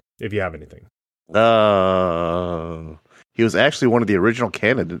Sam Neill, if you have anything? He was actually one of the original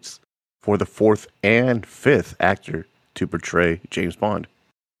candidates for the 4th and 5th actor to portray James Bond.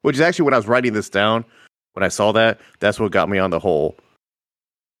 Which is actually, when I was writing this down, when I saw that, that's what got me on the whole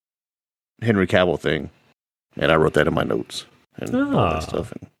Henry Cavill thing. And I wrote that in my notes and all that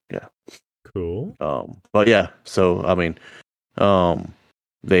stuff. And yeah. Cool. But yeah, so I mean,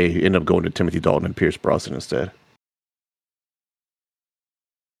 they ended up going to Timothy Dalton and Pierce Brosnan instead.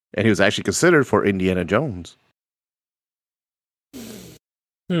 And he was actually considered for Indiana Jones.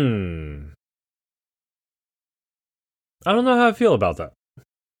 I don't know how I feel about that.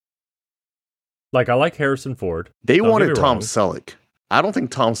 Like, I like Harrison Ford. They wanted Tom Selleck. I don't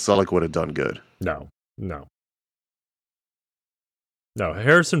think Tom Selleck would have done good. No.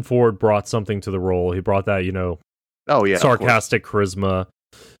 Harrison Ford brought something to the role. He brought that, you know, sarcastic charisma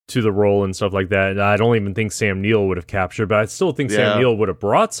to the role and stuff like that. And I don't even think Sam Neill would have captured, but I still think Sam Neill would have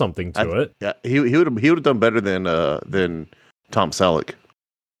brought something to it. Yeah, he would have done better than Tom Selleck.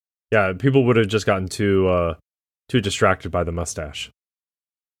 Yeah, people would have just gotten too distracted by the mustache.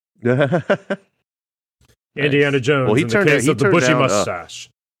 Indiana Jones. Well, he turned down the bushy mustache.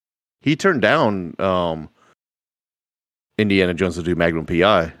 He turned down Indiana Jones to do Magnum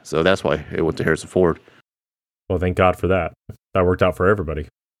P.I., so that's why it went to Harrison Ford. Well, thank God for that. That worked out for everybody.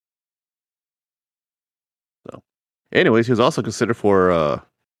 So, anyways, he was also considered for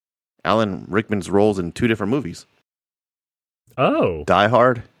Alan Rickman's roles in 2 different movies. Oh, Die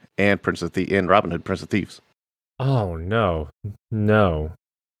Hard and Robin Hood, Prince of Thieves. Oh no!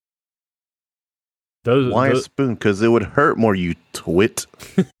 Why a spoon? Because it would hurt more, you twit.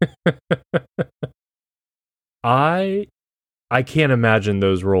 I can't imagine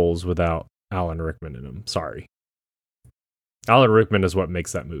those roles without Alan Rickman in them. Sorry. Alan Rickman is what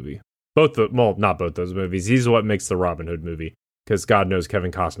makes that movie. Not both those movies. He's what makes the Robin Hood movie. Because God knows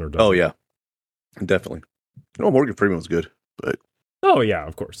Kevin Costner does. Oh, yeah. Definitely. Morgan Freeman was good, but... Oh, yeah,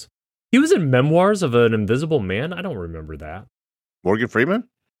 of course. He was in Memoirs of an Invisible Man? I don't remember that. Morgan Freeman?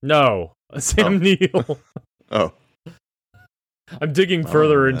 No. Sam Neill. Oh. I'm digging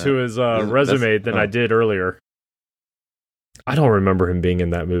further into his resume than I did earlier. I don't remember him being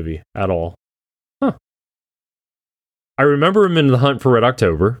in that movie at all. Huh. I remember him in The Hunt for Red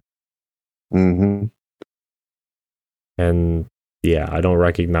October. Mm-hmm. And yeah, I don't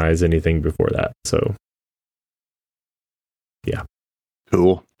recognize anything before that. So, yeah.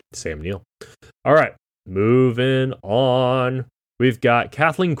 Cool. Sam Neill. All right. Moving on. We've got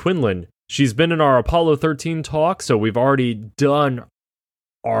Kathleen Quinlan. She's been in our Apollo 13 talk, so we've already done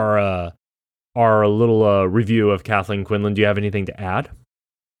our little review of Kathleen Quinlan. Do you have anything to add?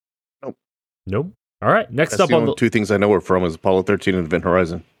 Nope. All right. Next up on the 2 things I know her from is Apollo 13 and Event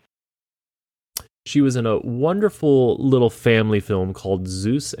Horizon. She was in a wonderful little family film called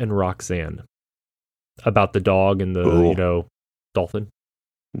Zeus and Roxanne about the dog and the dolphin.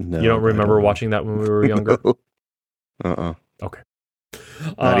 No, you don't remember watching that when we were younger? No. Okay.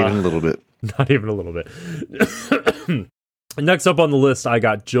 Not even a little bit. Not even a little bit. Next up on the list, I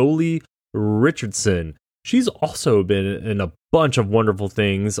got Jolie Richardson. She's also been in a bunch of wonderful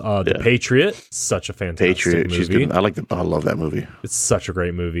things. The Patriot, such a fantastic movie. She's good. I love that movie. It's such a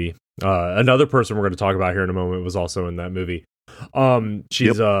great movie. Another person we're going to talk about here in a moment was also in that movie. She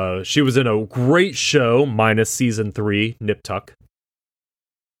was in a great show minus season 3, Nip Tuck.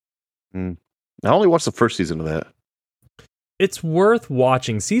 I only watched the first season of that. It's worth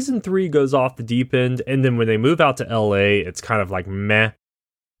watching. Season 3 goes off the deep end, and then when they move out to LA, it's kind of like meh,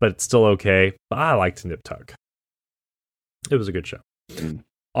 but it's still okay. But I liked Nip Tuck. It was a good show.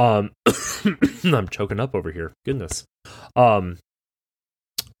 I'm choking up over here. Goodness. What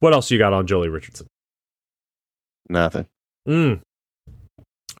else you got on Jolie Richardson? Nothing.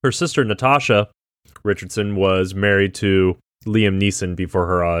 Her sister Natasha Richardson was married to Liam Neeson before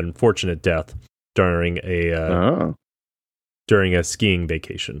her unfortunate death during a skiing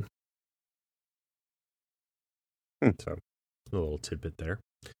vacation. So, a little tidbit there.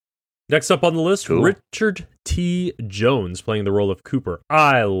 Next up on the list, cool. Richard T. Jones playing the role of Cooper.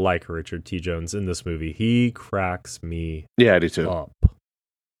 I like Richard T. Jones in this movie. He cracks me I do too. up.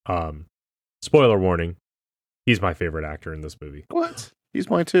 Spoiler warning, he's my favorite actor in this movie. What? He's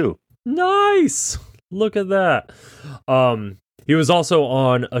mine too. Nice! Look at that. He was also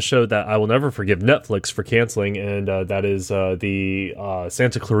on a show that I will never forgive Netflix for canceling, and that is the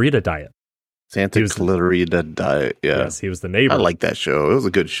Santa Clarita Diet. Santa Clarita Diet, yeah. Yes, he was the neighbor. I like that show. It was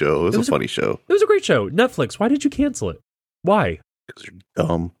a good show. It was a funny show. It was a great show. Netflix, why did you cancel it? Why? Because you're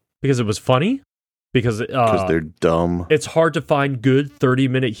dumb. Because it was funny? Because they're dumb. It's hard to find good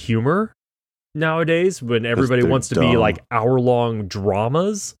 30-minute humor nowadays when everybody wants to be like hour-long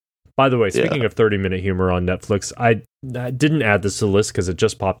dramas. By the way, speaking of 30-minute humor on Netflix, I didn't add this to the list because it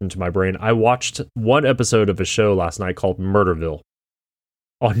just popped into my brain. I watched one episode of a show last night called Murderville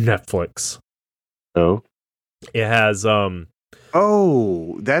on Netflix. Oh, it has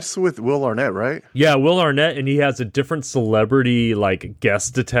that's with Will Arnett, right? Yeah, Will Arnett, and he has a different celebrity like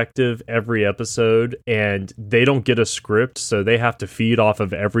guest detective every episode, and they don't get a script, so they have to feed off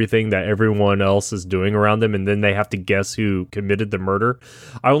of everything that everyone else is doing around them, and then they have to guess who committed the murder.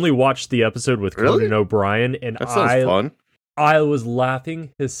 I only watched the episode with Conan O'Brien, and that sounds fun. I was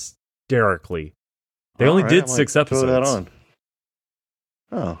laughing hysterically. They only did 6 episodes. Throw that on.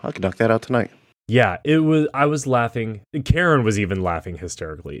 Oh, I could knock that out tonight. Yeah, I was laughing. Karen was even laughing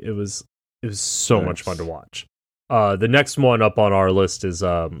hysterically. It was so much fun to watch. The next one up on our list is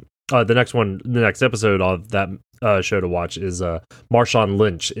the next episode of that show to watch is Marshawn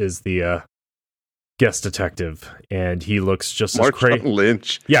Lynch is the guest detective, and he looks just as crazy. Marshawn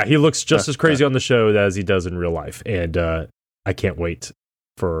Lynch. Yeah, he looks just as crazy on the show as he does in real life, and I can't wait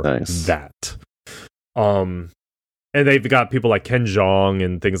for that. And they've got people like Ken Jeong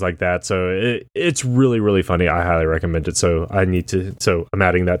and things like that. So it's really, really funny. I highly recommend it. So I'm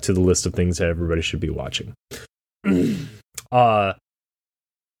adding that to the list of things that everybody should be watching. The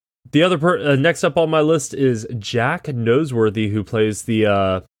other next up on my list is Jack Noseworthy, who plays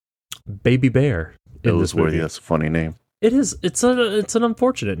the baby bear in this movie. That's a funny name. It is. It's an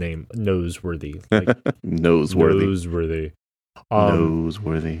unfortunate name. Noseworthy. Like, Noseworthy.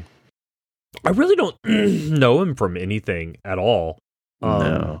 Noseworthy. I really don't know him from anything at all.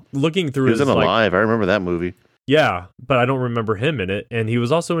 No. Looking through he was in Alive. I remember that movie. Yeah, but I don't remember him in it. And he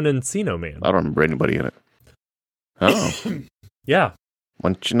was also in Encino Man. I don't remember anybody in it. Oh. Yeah.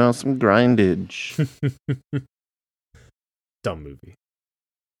 Want you know some grindage. Dumb movie.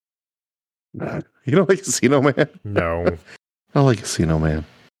 You don't like Encino Man? No. I don't like Encino Man.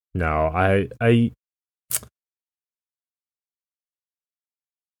 No,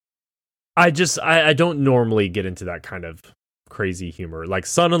 I don't normally get into that kind of crazy humor. Like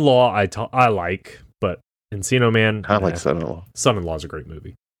Son-in-Law, I like, but Encino Man, I like Son-in-Law. Son-in-Law is a great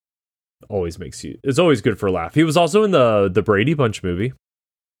movie. It's always good for a laugh. He was also in the Brady Bunch movie.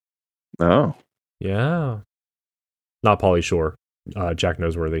 Oh, yeah, not Pauly Shore, Jack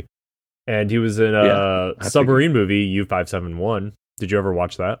Noseworthy, and he was in a submarine movie U-571. Did you ever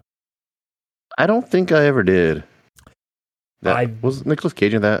watch that? I don't think I ever did. Was Nicolas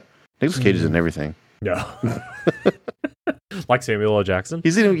Cage in that? Nicolas Cage is in everything. No. Like Samuel L. Jackson?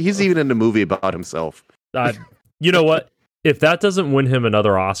 He's even in a movie about himself. You know what? If that doesn't win him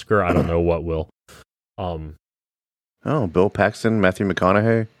another Oscar, I don't know what will. Bill Paxton, Matthew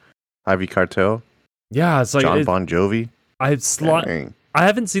McConaughey, Ivy Cartel. Yeah, it's like John Bon Jovi. I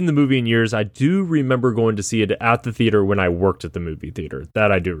haven't seen the movie in years. I do remember going to see it at the theater when I worked at the movie theater.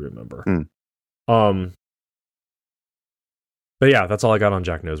 That I do remember. But yeah, that's all I got on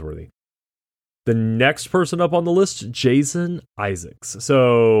Jack Noseworthy. The next person up on the list, Jason Isaacs.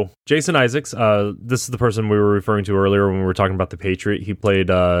 So, Jason Isaacs, this is the person we were referring to earlier when we were talking about The Patriot. He played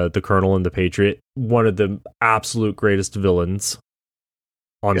the Colonel in The Patriot, one of the absolute greatest villains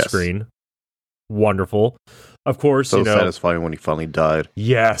on screen. Wonderful. Of course, so satisfying when he finally died.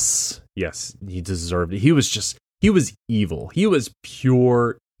 Yes, he deserved it. He was evil. He was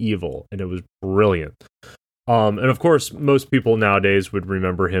pure evil, and it was brilliant. And of course, most people nowadays would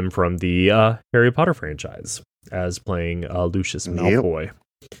remember him from the Harry Potter franchise as playing Lucius Malfoy. Yep.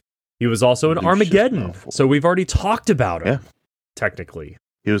 He was also in Armageddon, so we've already talked about him. Yeah. Technically,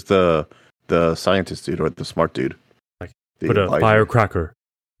 he was the scientist dude or the smart dude. Like, put a firecracker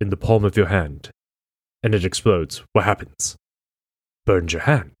in the palm of your hand and it explodes, what happens? Burns your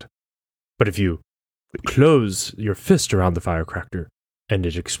hand. But if you close your fist around the firecracker and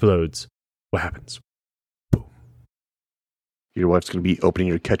it explodes, what happens? Boom. Your wife's going to be opening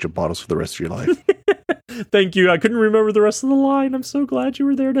your ketchup bottles for the rest of your life. Thank you. I couldn't remember the rest of the line. I'm so glad you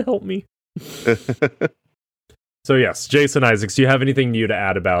were there to help me. So yes, Jason Isaacs, do you have anything new to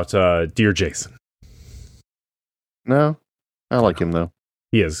add about Dear Jason? No, I like him though.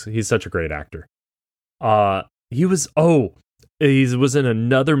 He's such a great actor. He was in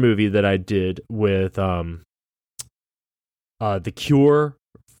another movie that I did with The Cure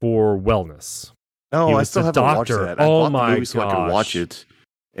for Wellness. No, I still haven't watched that. I Oh bought my the movie so I could watch it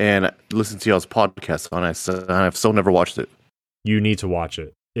and listen to y'all's podcast on it. I've still never watched it. You need to watch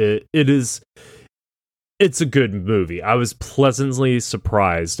it. It's a good movie. I was pleasantly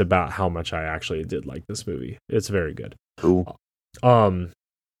surprised about how much I actually did like this movie. It's very good. Cool.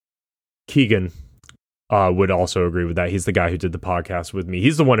 Keegan would also agree with that. He's the guy who did the podcast with me.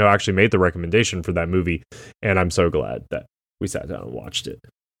 He's the one who actually made the recommendation for that movie, and I'm so glad that we sat down and watched it.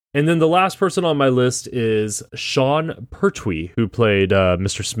 And then the last person on my list is Sean Pertwee, who played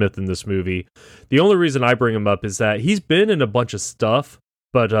Mr. Smith in this movie. The only reason I bring him up is that he's been in a bunch of stuff,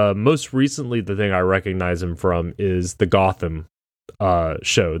 but most recently the thing I recognize him from is the Gotham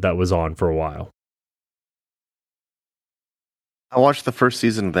show that was on for a while. I watched the first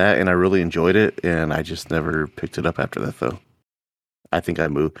season of that and I really enjoyed it, and I just never picked it up after that though. I think I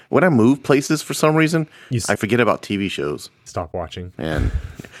moved. When I move places for some reason, I forget about TV shows. Stop watching. And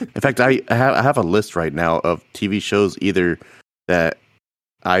in fact, I have a list right now of TV shows either that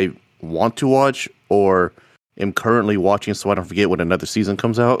I want to watch or am currently watching so I don't forget when another season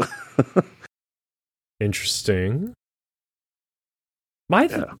comes out. Interesting.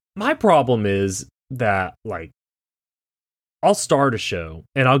 My problem is that, like, I'll start a show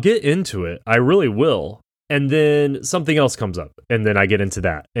and I'll get into it. I really will. And then something else comes up and then I get into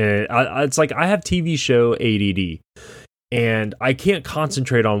that. And it's like I have TV show ADD and I can't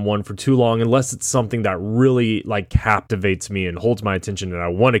concentrate on one for too long unless it's something that really like captivates me and holds my attention and I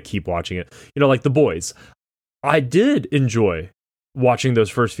want to keep watching it. You know, like The Boys. I did enjoy watching those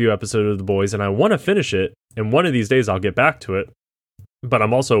first few episodes of The Boys and I want to finish it. And one of these days I'll get back to it. But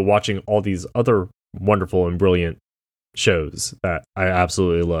I'm also watching all these other wonderful and brilliant shows that I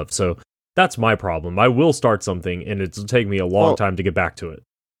absolutely love. So that's my problem. I will start something and it'll take me a long time to get back to it.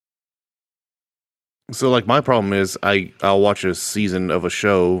 So like my problem is I'll watch a season of a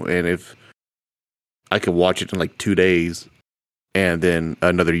show and if I could watch it in like 2 days and then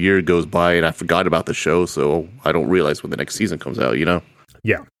another year goes by and I forgot about the show, so I don't realize when the next season comes out, you know?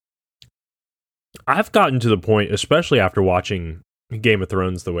 Yeah. I've gotten to the point, especially after watching Game of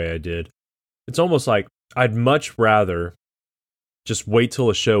Thrones the way I did, it's almost like I'd much rather just wait till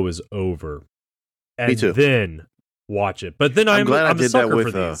a show is over and then watch it. But then I'm glad I did that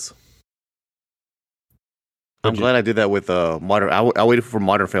with these. I'm glad I did that with Modern. I waited for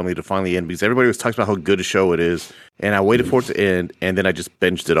Modern Family to finally end because everybody was talking about how good a show it is, and I waited for it to end, and then I just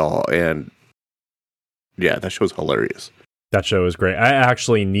binged it all. And yeah, that show's hilarious. That show is great. I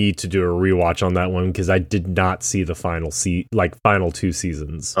actually need to do a rewatch on that one because I did not see the final final 2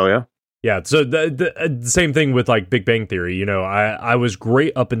 seasons. Oh yeah. Yeah, so the same thing with like Big Bang Theory. You know, I was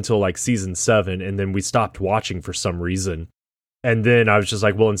great up until like season 7, and then we stopped watching for some reason. And then I was just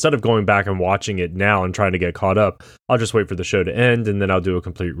like, well, instead of going back and watching it now and trying to get caught up, I'll just wait for the show to end, and then I'll do a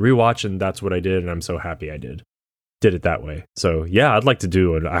complete rewatch, and that's what I did, and I'm so happy I did it that way. So yeah, I'd like to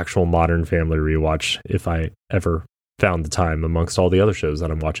do an actual Modern Family rewatch if I ever found the time amongst all the other shows that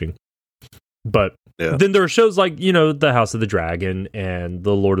I'm watching. But then there are shows like, you know, The House of the Dragon and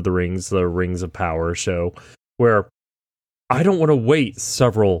The Lord of the Rings, the Rings of Power show, where I don't want to wait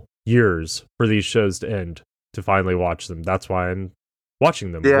several years for these shows to end to finally watch them. That's why I'm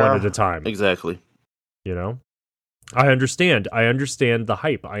watching them one at a time. Exactly. You know? I understand the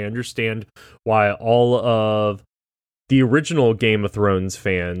hype. I understand why all of the original Game of Thrones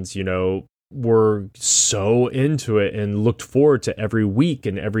fans, you know, were so into it and looked forward to every week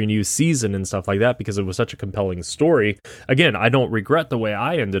and every new season and stuff like that because it was such a compelling story. Again, I don't regret the way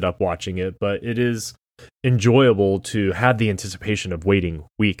I ended up watching it, but it is enjoyable to have the anticipation of waiting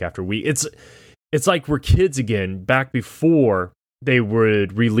week after week. It's like we're kids again, back before they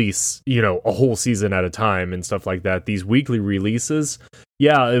would release, you know, a whole season at a time and stuff like that. These weekly releases,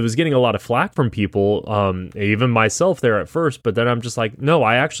 yeah, it was getting a lot of flack from people, even myself there at first, but then I'm just like, no,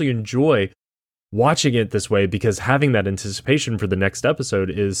 I actually enjoy watching it this way because having that anticipation for the next episode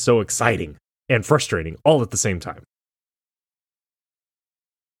is so exciting and frustrating all at the same time.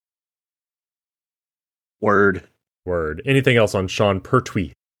 Word. Anything else on Sean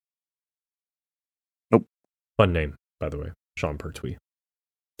Pertwee? Fun name, by the way, Sean Pertwee.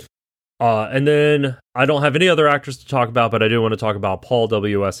 And then I don't have any other actors to talk about, but I do want to talk about Paul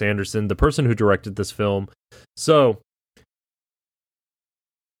W.S. Anderson, the person who directed this film. So,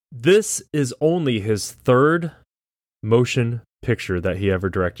 this is only his third motion picture that he ever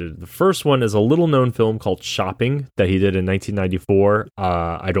directed. The first one is a little-known film called Shopping that he did in 1994.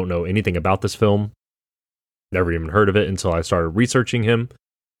 I don't know anything about this film. Never even heard of it until I started researching him.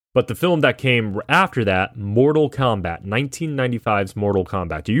 But the film that came after that, Mortal Kombat, 1995's Mortal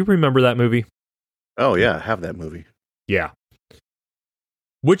Kombat. Do you remember that movie? Oh, yeah, I have that movie. Yeah.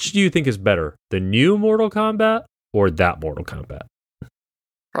 Which do you think is better, the new Mortal Kombat or that Mortal Kombat?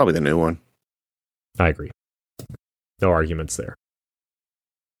 Probably the new one. I agree. No arguments there.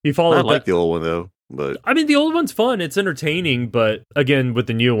 He followed. I like the old one, though. But I mean, the old one's fun. It's entertaining. But again, with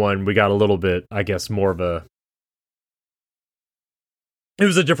the new one, we got a little bit, I guess, more of a... It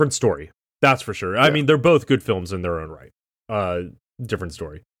was a different story. That's for sure. Yeah. I mean, they're both good films in their own right. Different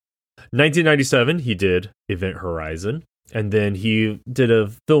story. 1997, he did Event Horizon. And then he did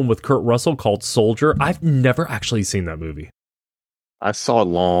a film with Kurt Russell called Soldier. I've never actually seen that movie. I saw it a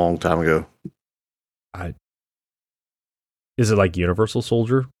long time ago. Is it like Universal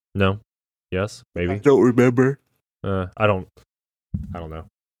Soldier? No? Yes? Maybe? I don't remember. I don't know.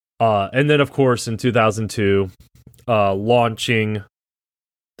 And then, of course, in 2002, launching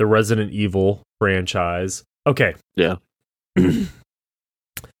the Resident Evil franchise. Okay. Yeah.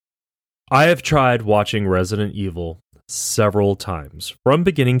 I have tried watching Resident Evil several times. From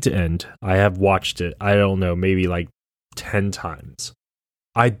beginning to end, I have watched it, I don't know, maybe like 10 times.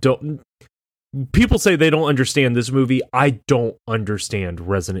 People say they don't understand this movie. I don't understand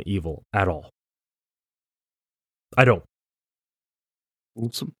Resident Evil at all. I don't.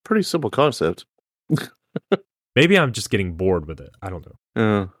 It's a pretty simple concept. Maybe I'm just getting bored with it. I don't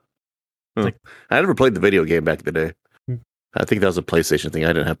know. I never played the video game back in the day. I think that was a PlayStation thing.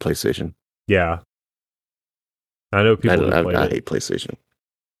 I didn't have PlayStation. Yeah. I know people I hate PlayStation.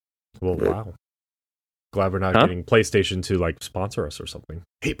 Well, wow. Glad we're not getting PlayStation to like sponsor us or something.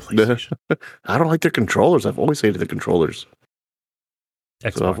 Hate PlayStation. I don't like their controllers. I've always hated the controllers.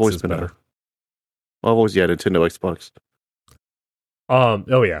 Xbox so I've always is been better. I've always Nintendo Xbox.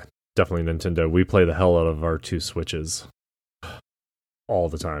 Oh yeah, definitely Nintendo. We play the hell out of our two Switches all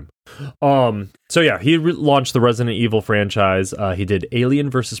the time. So yeah, he launched the Resident Evil franchise. He did Alien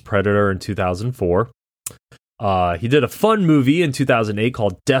vs. Predator in 2004. He did a fun movie in 2008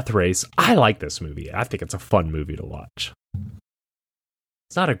 called Death Race. I like this movie. I think it's a fun movie to watch.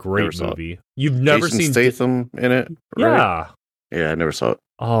 It's not a great movie. You've never seen Statham in it? Right? Yeah, I never saw it.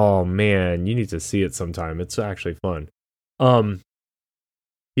 Oh man, you need to see it sometime. It's actually fun.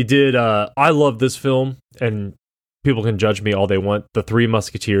 He did I love this film, and people can judge me all they want. The Three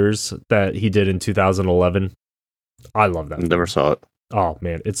Musketeers that he did in 2011. I love that. Never saw it. Oh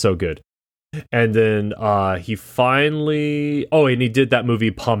man, it's so good. And then he finally... Oh, and he did that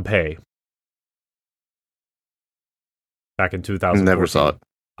movie Pompeii. Back in 2000. Never saw it.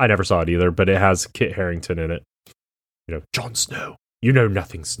 I never saw it either, but it has Kit Harington in it. You know, Jon Snow. You know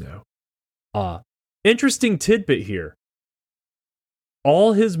nothing, Snow. Interesting tidbit here.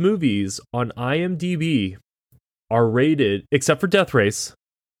 All his movies on IMDb are rated, except for Death Race,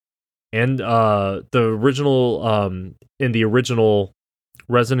 and the original, in the original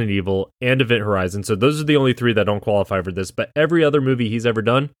Resident Evil and Event Horizon. So those are the only three that don't qualify for this, but every other movie he's ever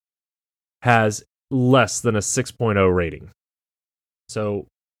done has less than a 6.0 rating. So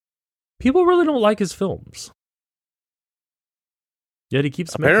people really don't like his films. Yet he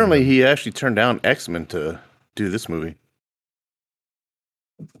keeps Apparently he actually turned down X-Men to do this movie.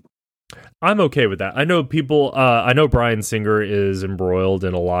 I'm okay with that. I know people, I know Bryan Singer is embroiled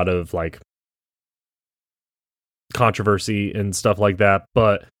in a lot of like controversy and stuff like that,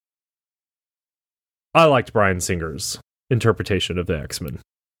 but I liked Bryan Singer's interpretation of the X-Men.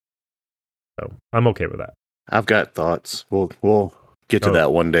 So I'm okay with that. I've got thoughts. We'll get to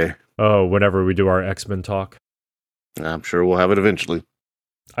that one day. Oh, whenever we do our X-Men talk. I'm sure we'll have it eventually.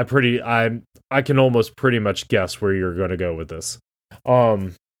 I can almost pretty much guess where you're going to go with this.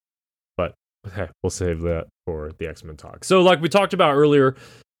 But okay, we'll save that for the X-Men talk. So like we talked about earlier,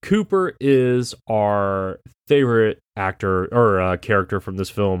 Cooper is our favorite actor or character from this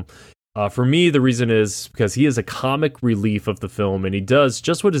film. For me, the reason is because he is a comic relief of the film, and he does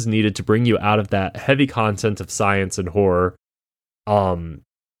just what is needed to bring you out of that heavy content of science and horror.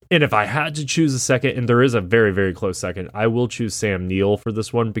 And if I had to choose a second, and there is a very, very close second, I will choose Sam Neill for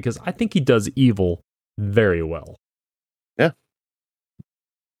this one because I think he does evil very well. Yeah.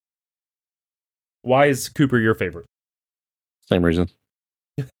 Why is Cooper your favorite? Same reason.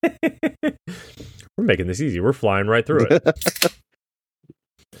 We're making this easy. We're flying right through it.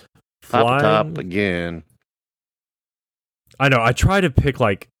 Top again. I know. I try to pick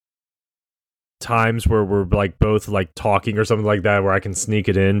like times where we're like both like talking or something like that where I can sneak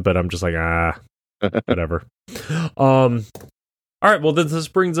it in, but I'm just like, whatever. All right, well, then this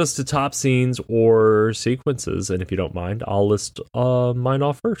brings us to top scenes or sequences, and if you don't mind, I'll list mine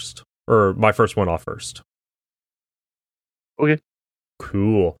off first, or my first one off first. Okay.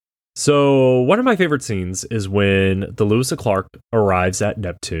 Cool. So one of my favorite scenes is when the Lewis and Clark arrives at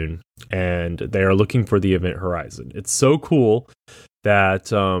Neptune, and they are looking for the Event Horizon. It's so cool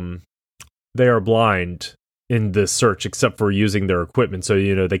that they are blind in this search, except for using their equipment. So,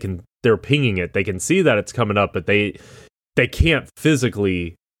 you know, they're pinging it. They can see that it's coming up, but they can't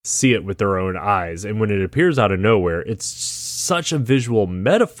physically see it with their own eyes. And when it appears out of nowhere, it's such a visual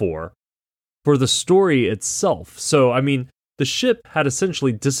metaphor for the story itself. So, I mean, the ship had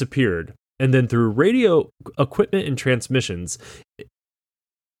essentially disappeared, and then through radio equipment and transmissions,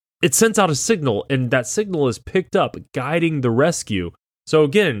 it sends out a signal, and that signal is picked up, guiding the rescue. So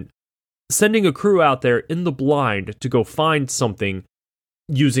again, sending a crew out there in the blind to go find something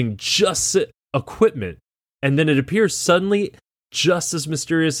using just equipment, and then it appears suddenly just as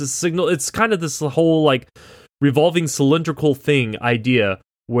mysterious as signal. It's kind of this whole like revolving cylindrical thing idea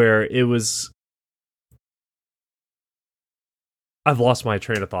where it was... I've lost my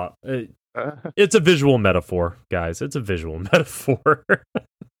train of thought. It's a visual metaphor, guys. It's a visual metaphor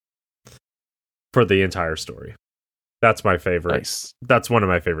for the entire story. That's my favorite. Nice. That's one of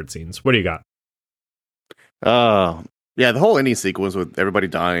my favorite scenes. What do you got? Yeah, the whole ending sequence with everybody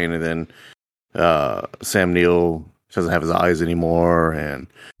dying, and then Sam Neill doesn't have his eyes anymore, and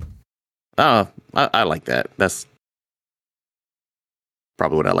I like that. That's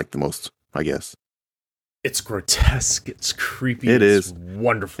probably what I like the most, I guess. It's grotesque. It's creepy. It it's is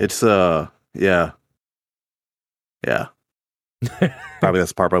wonderful. It's yeah. Probably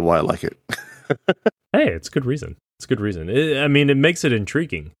that's part of why I like it. Hey, it's good reason. It's good reason. I mean, it makes it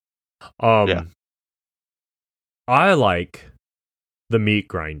intriguing. Yeah. I like the meat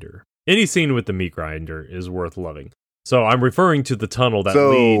grinder. Any scene with the meat grinder is worth loving. So I'm referring to the tunnel that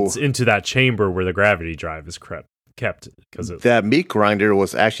leads into that chamber where the gravity drive is kept. Because that meat grinder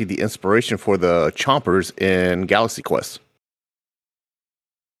was actually the inspiration for the chompers in Galaxy Quest.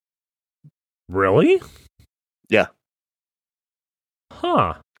 Really? Yeah.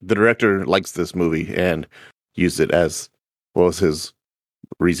 Huh. The director likes this movie and used it as well as his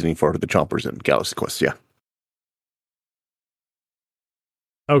reasoning for the chompers in Galaxy Quest. Yeah.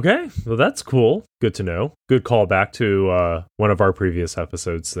 Okay, well that's cool. Good to know. Good callback to one of our previous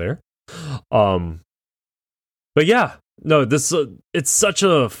episodes there. But yeah, no, this it's such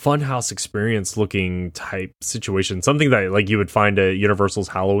a funhouse experience looking type situation. Something that like you would find at Universal's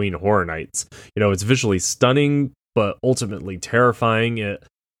Halloween Horror Nights. You know, it's visually stunning, but ultimately terrifying.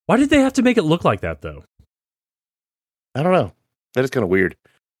 Why did they have to make it look like that though? I don't know. That is kind of weird.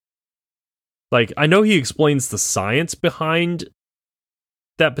 Like, I know he explains the science behind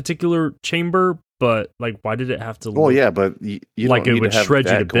that particular chamber, but like, why did it have to? Well, yeah, but you like don't it would shred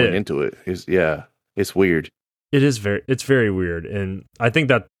you to bit into it. It's weird. It's very weird, and I think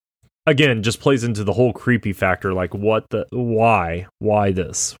that again just plays into the whole creepy factor. Like, why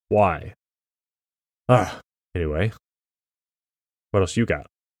this? Why? Anyway, what else you got?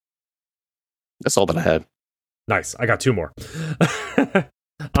 That's all that I had. Nice. I got two more.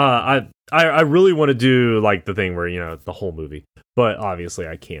 I really want to do like the thing where, you know, the whole movie, but obviously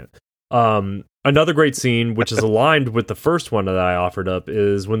I can't. Another great scene, which is aligned with the first one that I offered up,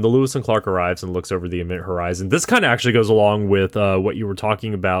 is when the Lewis and Clark arrives and looks over the Event Horizon. This kind of actually goes along with what you were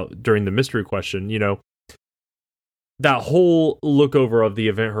talking about during the mystery question. You know, that whole look over of the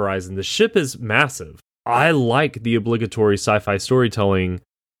Event Horizon. The ship is massive. I like the obligatory sci-fi storytelling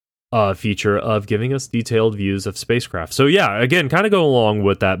feature of giving us detailed views of spacecraft. So yeah, again, kind of go along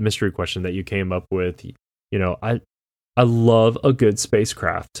with that mystery question that you came up with. You know, I love a good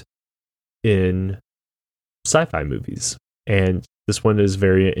spacecraft in sci-fi movies, and this one is a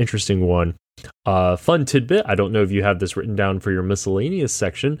very interesting one. Fun tidbit, I don't know if you have this written down for your miscellaneous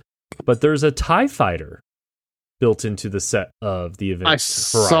section, but there's a TIE fighter built into the set of the Event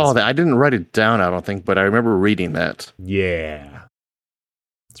Horizon. Saw that. I didn't write it down, I don't think, but I remember reading that. Yeah,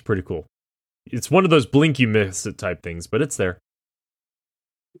 it's pretty cool. It's one of those blink you miss it type things, but it's there.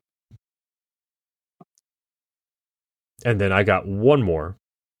 And then I got one more.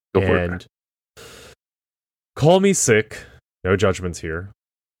 Go for it. Call me sick, no judgments here.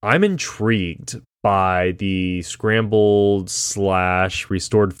 I'm intrigued by the scrambled /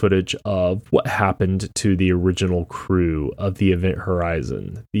 restored footage of what happened to the original crew of the Event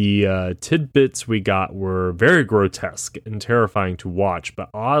Horizon. The tidbits we got were very grotesque and terrifying to watch, but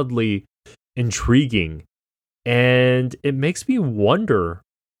oddly intriguing. And it makes me wonder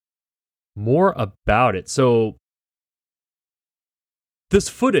more about it. So, this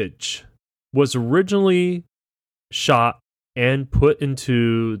footage was originally shot and put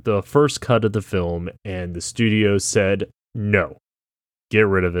into the first cut of the film, and the studio said, no, get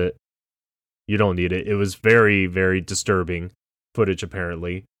rid of it. You don't need it. It was very, very disturbing footage,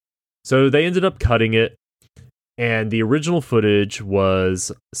 apparently. So they ended up cutting it, and the original footage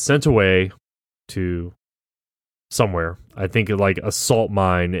was sent away to somewhere. I think like a salt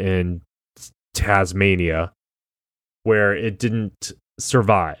mine in Tasmania, where it didn't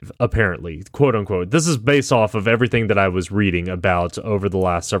survive, apparently, quote unquote. This is based off of everything that I was reading about over the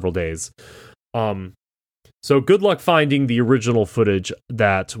last several days. So good luck finding the original footage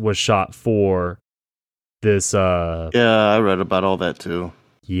that was shot for this. Yeah, I read about all that too.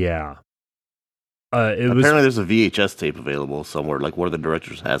 Yeah. Apparently there's a VHS tape available somewhere, like one of the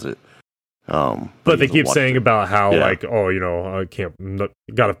directors has it. But they keep saying about how like, oh, you know, I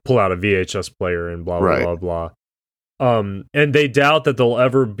got to pull out a VHS player and blah blah blah blah. And they doubt that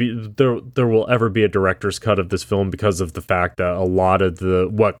there will ever be a director's cut of this film because of the fact that a lot of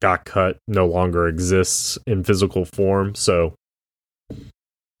what got cut no longer exists in physical form. So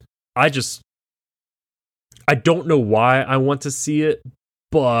I don't know why I want to see it,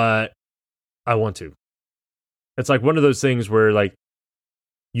 but I want to. It's like one of those things where like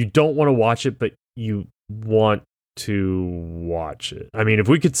you don't want to watch it, but you want to watch it. I mean, if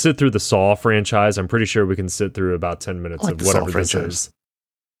we could sit through the Saw franchise, I'm pretty sure we can sit through about 10 minutes of whatever this is.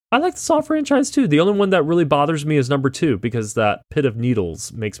 I like the Saw franchise too. The only one that really bothers me is number 2, because that pit of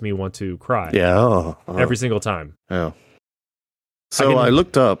needles makes me want to cry. Yeah. Every single time. Yeah. So I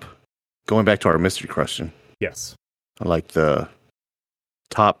looked up, going back to our mystery question. Yes. Like the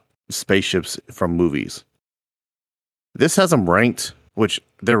top spaceships from movies. This has them ranked, which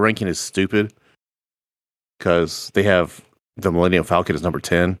their ranking is stupid, because they have the Millennium Falcon as number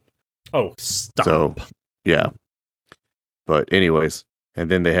 10. Oh, stop. So, yeah. But anyways,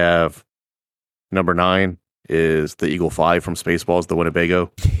 and then they have number 9 is the Eagle 5 from Spaceballs, the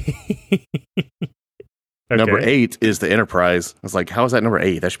Winnebago. Okay. Number 8 is the Enterprise. It's like, how is that number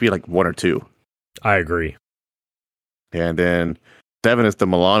 8? That should be like 1 or 2. I agree. And then 7 is the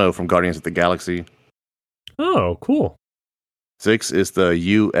Milano from Guardians of the Galaxy. Oh, cool. 6 is the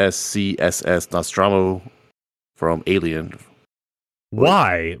USCSS Nostromo from Alien.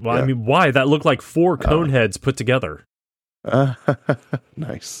 Why? Well, Yeah. I mean, why? That looked like 4 cone heads put together.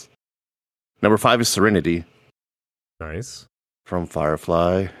 Nice. Number 5 is Serenity Nice. from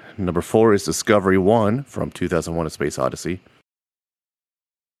Firefly. Number 4 is Discovery 1 from 2001: A Space Odyssey.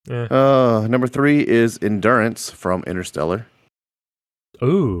 Number 3 is Endurance from Interstellar.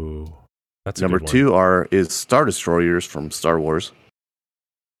 Ooh. That's a Number good one. 2 is Star Destroyers from Star Wars.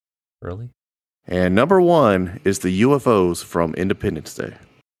 Really? And number 1 is the UFOs from Independence Day.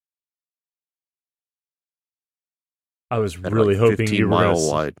 I was That are really like hoping 15 you were mile gonna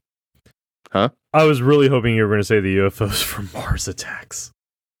wide. I was really hoping you were going to say the UFOs from Mars Attacks.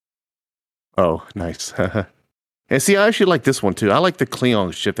 Oh, nice. And see, I actually like this one too. I like the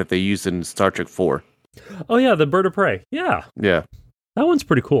Klingon ship that they used in Star Trek 4. Oh yeah, the Bird of Prey. Yeah, Yeah. that one's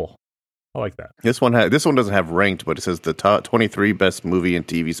pretty cool. I like that. This one doesn't have ranked, but it says the top 23 best movie and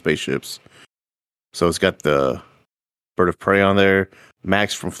TV spaceships. So it's got the Bird of Prey on there,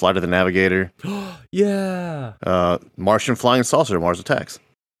 Max from Flight of the Navigator, Yeah. Martian Flying Saucer, Mars Attacks,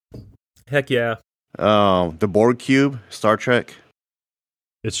 Heck yeah. the Borg Cube, Star Trek,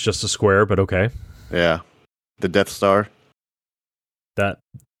 It's just a square, but okay. yeah, the Death Star. That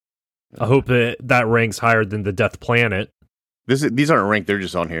I hope that ranks higher than the Death Planet. These aren't ranked; they're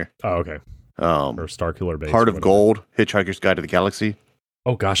just on here. Oh, okay. Or Starkiller Base. Heart or of whatever. Gold, Hitchhiker's Guide to the Galaxy.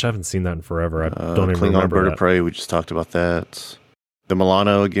 Oh gosh, I haven't seen that in forever. I don't even Klingon remember Bird that. of Prey. We just talked about that. The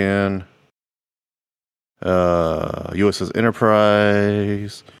Milano again. USS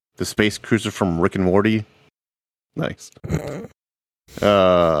Enterprise. The Space Cruiser from Rick and Morty. Nice.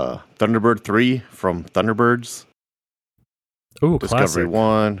 Thunderbird 3 from Thunderbirds. Ooh, Discovery classic.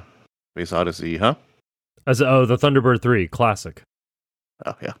 1. Space Odyssey, huh? The Thunderbird 3, classic.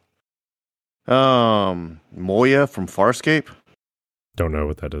 Oh, yeah. Moya from Farscape. Don't know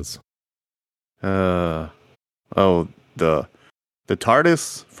what that is. The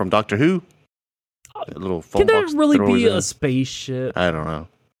TARDIS from Doctor Who. That little phone Can that box really throws be in. a spaceship? I don't know.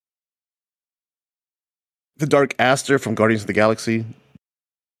 The Dark Aster from Guardians of the Galaxy.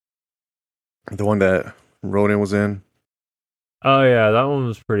 The one that Ronan was in. Oh yeah, that one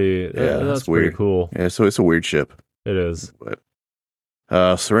was pretty. Yeah, that's weird. pretty cool. Yeah, so it's a weird ship. It is. But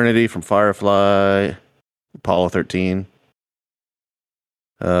Serenity from Firefly, Apollo 13.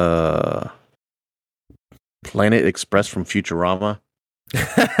 Planet Express from Futurama.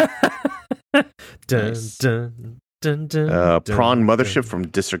 Dun, Nice. dun, dun, dun, Prawn dun, Mothership dun. from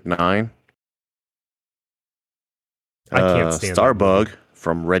District 9. I can't stand that Starbug movie.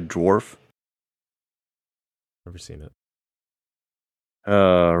 from Red Dwarf. Never seen it.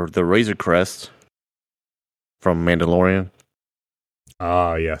 The Razor Crest from Mandalorian.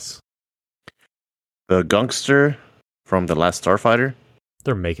 Ah, yes. The Gunkster from The Last Starfighter.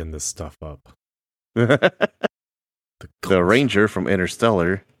 They're making this stuff up. The The Ranger from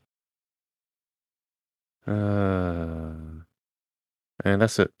Interstellar. And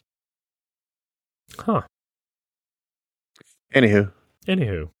that's it. Huh. Anywho,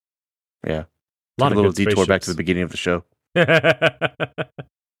 Anywho. yeah. A lot a of little good detour back to the spaceships. beginning of the show.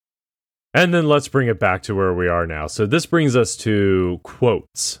 And then let's bring it back to where we are now. So this brings us to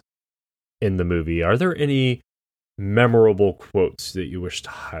quotes in the movie. Are there any memorable quotes that you wish to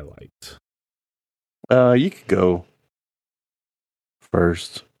highlight? You could go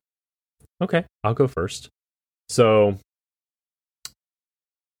first. Okay, I'll go first. So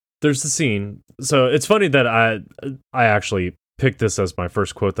there's the scene. So it's funny that I actually picked this as my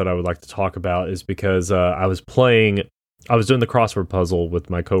first quote that I would like to talk about, is because I was doing the crossword puzzle with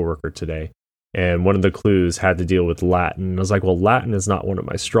my coworker today, and one of the clues had to deal with Latin. I was like, well, Latin is not one of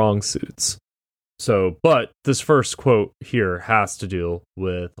my strong suits. So, but this first quote here has to deal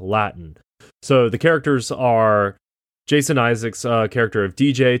with Latin. So the characters are Jason Isaacs' character of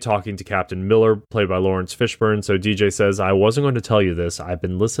DJ talking to Captain Miller, played by Lawrence Fishburne. So DJ says, I wasn't going to tell you this. I've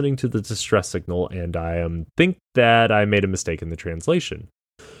been listening to the distress signal, and I think that I made a mistake in the translation.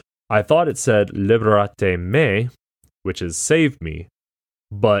 I thought it said liberate me, which is save me,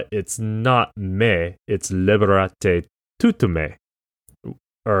 but it's not me, it's liberate tutume,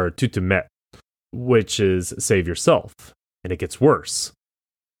 or tutumet, which is save yourself. And it gets worse.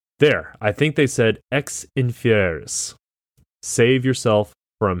 There, I think they said ex infieris, save yourself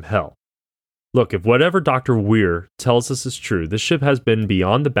from hell. Look, if whatever Dr. Weir tells us is true, this ship has been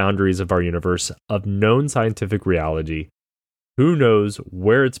beyond the boundaries of our universe of known scientific reality. Who knows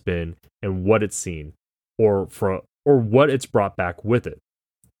where it's been and what it's seen, or what it's brought back with it.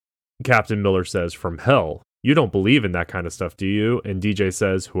 Captain Miller says, from hell. You don't believe in that kind of stuff, do you? And DJ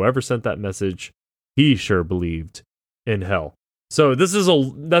says, whoever sent that message, he sure believed in hell. So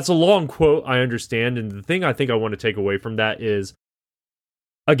that's a long quote, I understand. And the thing I think I want to take away from that is,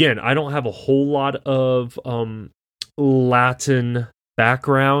 again, I don't have a whole lot of Latin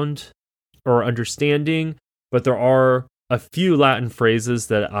background or understanding, but there are a few Latin phrases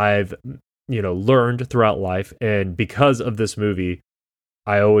that I've, learned throughout life. And because of this movie,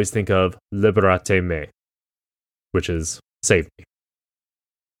 I always think of liberate me, which is save me.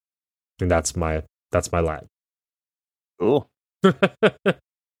 And that's my Latin. Cool.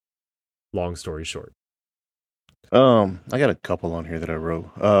 Long story short. I got a couple on here that I wrote.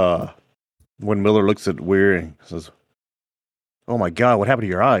 When Miller looks at Weir and says, "Oh my God, what happened to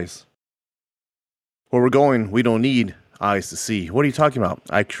your eyes?" Where we're going, we don't need eyes to see. What are you talking about?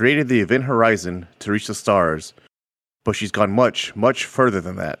 I created the event horizon to reach the stars, but she's gone much, much further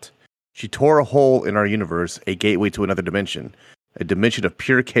than that. She tore a hole in our universe, a gateway to another dimension, a dimension of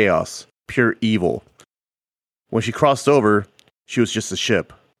pure chaos, pure evil. When she crossed over, she was just a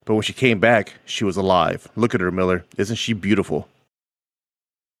ship. But when she came back, she was alive. Look at her, Miller. Isn't she beautiful?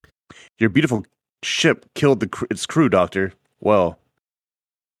 Your beautiful ship killed its crew, Doctor. Well,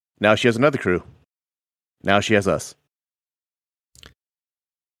 now she has another crew. Now she has us.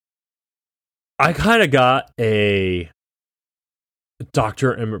 I kind of got a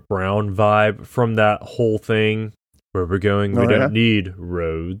Dr. Emmett Brown vibe from that whole thing. Where we're going, we don't need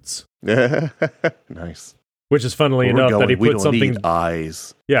roads. Nice. Which is funnily enough that he we put don't something need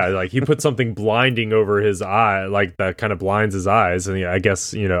eyes. Yeah, like he put something blinding over his eye, like that kind of blinds his eyes. And yeah, I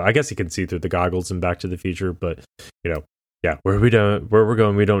guess he can see through the goggles in Back to the Future, but yeah, where we're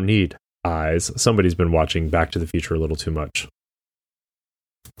going, we don't need eyes. Somebody's been watching Back to the Future a little too much.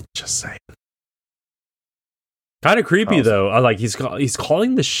 Just saying. Kind of creepy though. I like he's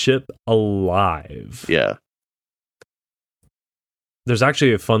calling the ship alive. Yeah. There's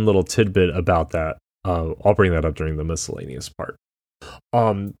actually a fun little tidbit about that. I'll bring that up during the miscellaneous part.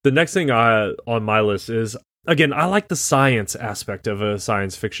 The next thing on my list is, again, I like the science aspect of a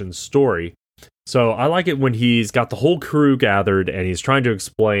science fiction story. So I like it when he's got the whole crew gathered and he's trying to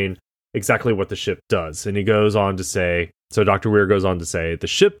explain exactly what the ship does. And he goes on to say, so Dr. Weir goes on to say, the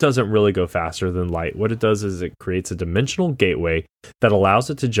ship doesn't really go faster than light. What it does is it creates a dimensional gateway that allows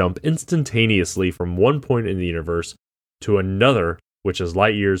it to jump instantaneously from one point in the universe to another, which is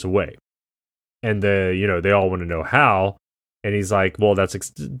light years away. And they all want to know how. And he's like, well, that's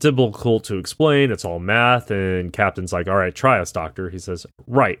difficult to explain. It's all math. And Captain's like, all right, try us, Doctor. He says,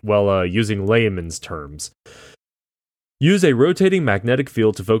 right. Well, using layman's terms. Use a rotating magnetic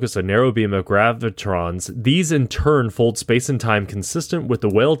field to focus a narrow beam of gravitrons. These in turn fold space and time consistent with the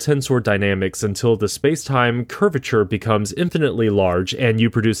Weyl tensor dynamics until the space-time curvature becomes infinitely large and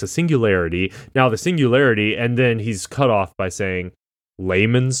you produce a singularity. Now the singularity, and then he's cut off by saying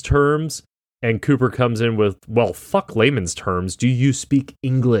layman's terms. And Cooper comes in with, well, fuck layman's terms. Do you speak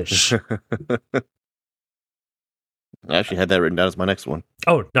English? I actually had that written down as my next one.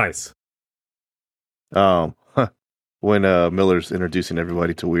 Oh, nice. When Miller's introducing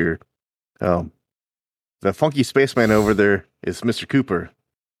everybody to Weir, the funky spaceman over there is Mr. Cooper.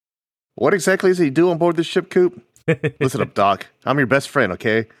 What exactly does he do on board this ship, Coop? Listen up, Doc. I'm your best friend,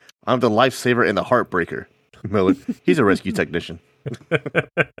 okay? I'm the lifesaver and the heartbreaker. Miller, he's a rescue technician.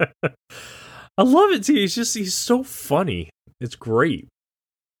 I love it too. He's so funny. It's great.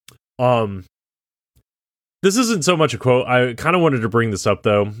 This isn't so much a quote. I kind of wanted to bring this up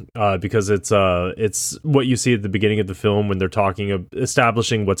though, because it's what you see at the beginning of the film when they're talking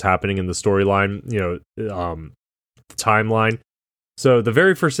establishing what's happening in the storyline, the timeline. So the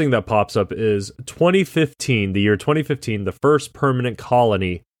very first thing that pops up is 2015, the year 2015, the first permanent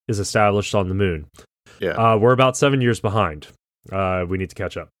colony is established on the moon. Yeah. We're about 7 years behind. We need to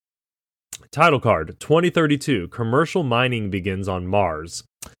catch up. Title card, 2032, commercial mining begins on Mars.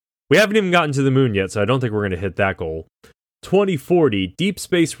 We haven't even gotten to the moon yet, so I don't think we're going to hit that goal. 2040, Deep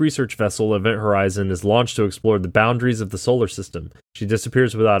Space Research Vessel Event Horizon is launched to explore the boundaries of the solar system. She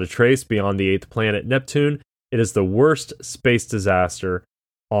disappears without a trace beyond the 8th planet Neptune. It is the worst space disaster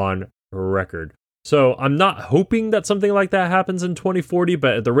on record. So I'm not hoping that something like that happens in 2040,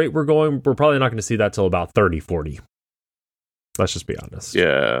 but at the rate we're going, we're probably not going to see that till about 3040. Let's just be honest.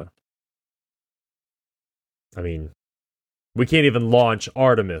 Yeah. I mean, we can't even launch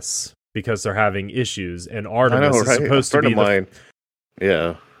Artemis because they're having issues, and Artemis is supposed to be mine.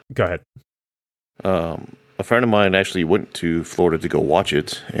 Yeah. Go ahead. A friend of mine actually went to Florida to go watch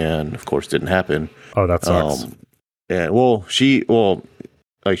it, and of course, didn't happen. Oh, that sucks. She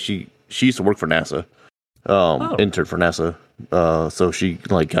used to work for NASA. Interned for NASA. So she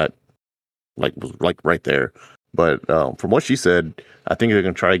got was right there. But from what she said, I think they're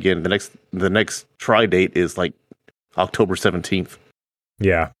gonna try again. The next try date is October 17th.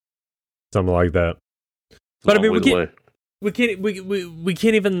 Yeah, something like that. But I mean, we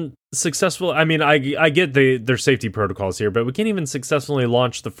can't even successfully. I mean, I get their safety protocols here, but we can't even successfully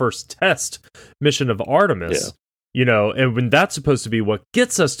launch the first test mission of Artemis. Yeah. And when that's supposed to be what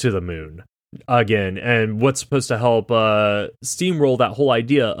gets us to the moon again, and what's supposed to help steamroll that whole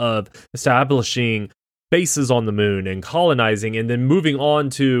idea of establishing bases on the moon and colonizing and then moving on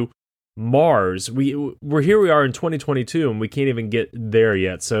to Mars. We are in 2022 and we can't even get there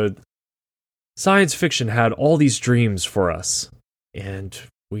yet. So science fiction had all these dreams for us and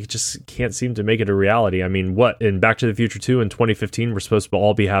we just can't seem to make it a reality. I mean, in Back to the Future 2 in 2015 we're supposed to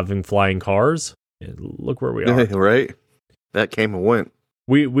all be having flying cars? And look where we are. Right? That came and went.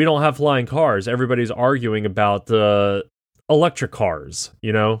 We don't have flying cars. Everybody's arguing about the electric cars,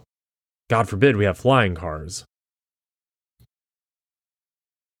 God forbid we have flying cars.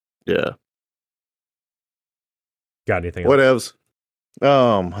 Yeah. Got anything else?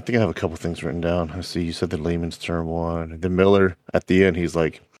 Whatevs. I think I have a couple things written down. I see you said the layman's term one. And then Miller, at the end, he's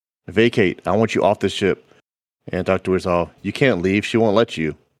like, vacate. I want you off this ship. And Dr. Weir's all, you can't leave. She won't let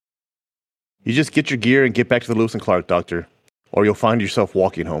you. You just get your gear and get back to the Lewis and Clark, Doctor. Or you'll find yourself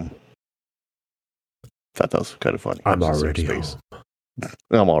walking home. Thought that was kind of funny. I'm already home.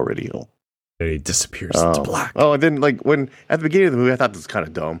 I'm already home. And he disappears into black. Oh, and then when at the beginning of the movie, I thought this was kind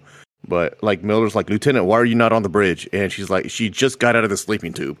of dumb. But Miller's like, Lieutenant, why are you not on the bridge? And she's like, she just got out of the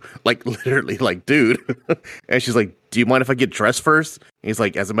sleeping tube. Literally, dude. And she's like, do you mind if I get dressed first? And he's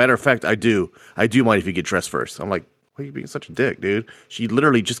like, as a matter of fact, I do. I do mind if you get dressed first. I'm like, why are you being such a dick, dude? She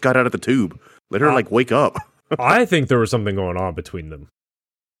literally just got out of the tube. Let her wake up. I think there was something going on between them.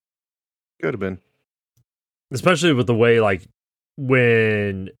 Could have been. Especially with the way,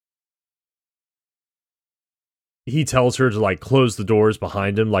 when he tells her to close the doors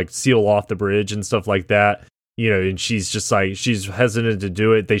behind him, seal off the bridge and stuff like that, and she's just she's hesitant to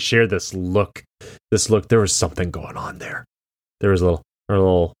do it. They share this look. There was something going on there. There was a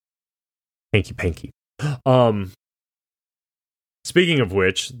little hanky panky. Speaking of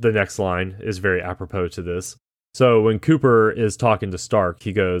which, the next line is very apropos to this. So when Cooper is talking to Stark,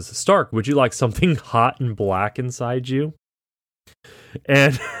 he goes, "Stark, would you like something hot and black inside you?"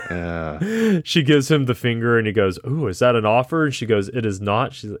 And she gives him the finger and he goes, "Ooh, is that an offer?" And she goes, "It is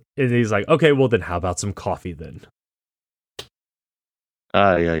not." And he's like, "Okay, well then how about some coffee then?"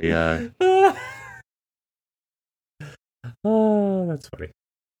 Yeah. Oh, that's funny.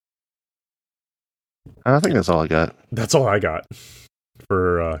 I think that's all I got. That's all I got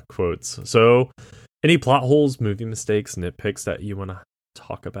for quotes. So, any plot holes, movie mistakes, nitpicks that you want to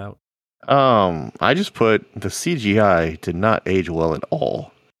talk about? I just put the CGI did not age well at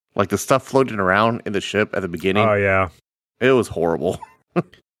all. Like the stuff floating around in the ship at the beginning. Oh yeah, it was horrible.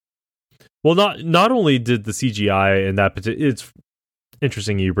 Well, not only did the CGI in that particular, it's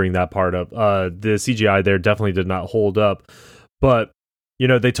interesting you bring that part up. The CGI there definitely did not hold up, but you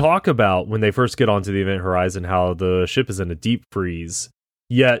know they talk about when they first get onto the event horizon how the ship is in a deep freeze.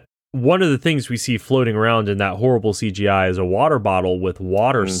 Yet one of the things we see floating around in that horrible CGI is a water bottle with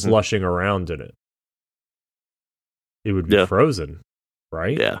water slushing around in it. It would be frozen,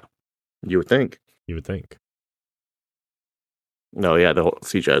 right? Yeah, you would think. You would think. No, yeah, the whole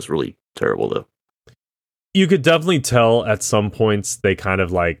CGI is really terrible though. You could definitely tell at some points they kind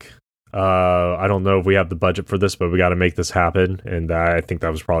of like, I don't know if we have the budget for this, but we got to make this happen. And I think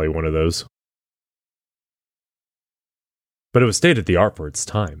that was probably one of those. But it was state of the art for its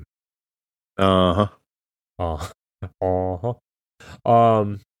time. And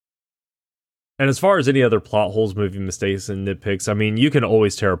as far as any other plot holes, movie mistakes, and nitpicks, I mean, you can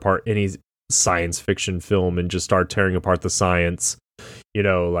always tear apart any science fiction film and just start tearing apart the science. You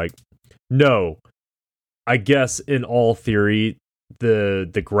know, like, no, I guess in all theory,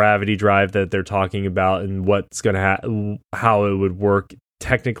 the gravity drive that they're talking about and what's gonna how it would work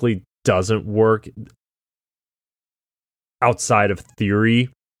technically doesn't work outside of theory.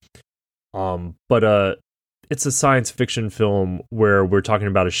 But it's a science fiction film where we're talking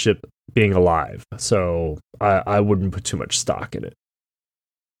about a ship being alive, so I wouldn't put too much stock in it.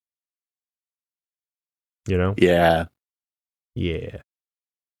 You know? Yeah.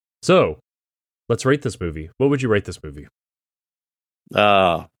 So, let's rate this movie. What would you rate this movie?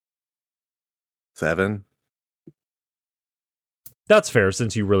 7. That's fair,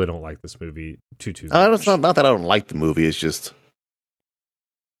 since you really don't like this movie too much. It's not that I don't like the movie. It's just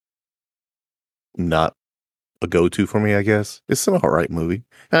not a go-to for me, I guess. It's an alright movie.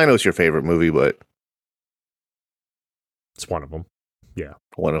 I know it's your favorite movie, but it's one of them. Yeah.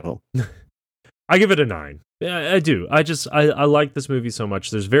 One of them. I give it a 9. Yeah, I do. I like this movie so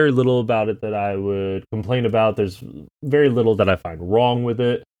much. There's very little about it that I would complain about. There's very little that I find wrong with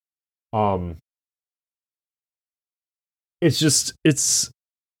it. It's just it's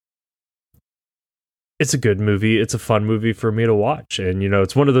a good movie. It's a fun movie for me to watch, and you know,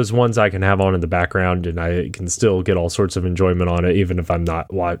 it's one of those ones I can have on in the background, and I can still get all sorts of enjoyment on it, even if I'm not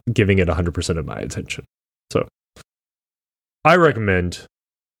giving it 100% of my attention. So, I recommend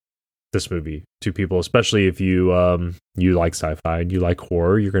this movie to people, especially if you you like sci-fi and you like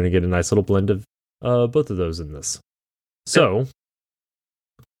horror. You're going to get a nice little blend of both of those in this. So,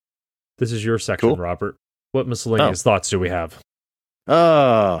 this is your section, cool. Robert. What miscellaneous thoughts do we have?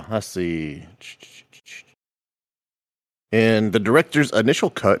 Let's see. And the director's initial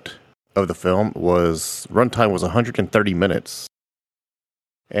cut of the film runtime was 130 minutes.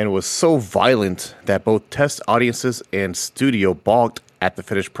 And was so violent that both test audiences and studio balked at the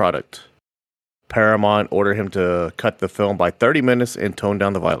finished product. Paramount ordered him to cut the film by 30 minutes and tone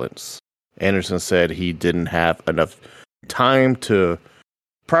down the violence. Anderson said he didn't have enough time to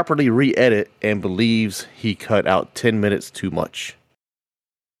properly re-edit and believes he cut out 10 minutes too much.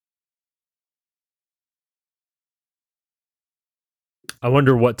 I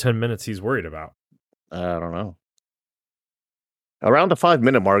wonder what 10 minutes he's worried about. I don't know. Around the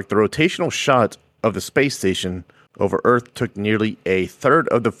 5-minute mark, the rotational shot of the space station over Earth took nearly a third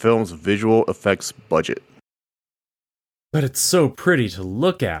of the film's visual effects budget. But it's so pretty to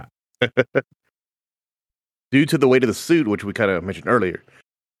look at. Due to the weight of the suit, which we kind of mentioned earlier,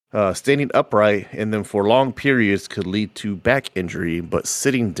 standing upright in them for long periods could lead to back injury, but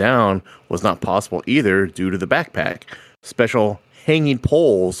sitting down was not possible either due to the backpack. Special hanging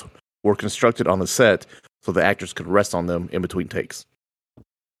poles were constructed on the set so the actors could rest on them in between takes.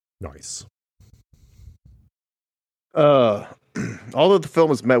 Nice. Although the film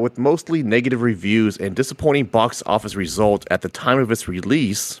was met with mostly negative reviews and disappointing box office results at the time of its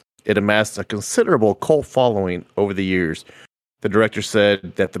release, it amassed a considerable cult following over the years. The director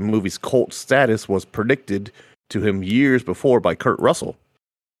said that the movie's cult status was predicted to him years before by Kurt Russell.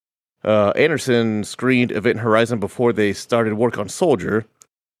 Anderson screened Event Horizon before they started work on Soldier,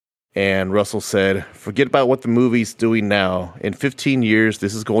 and Russell said, "Forget about what the movie's doing now. In 15 years,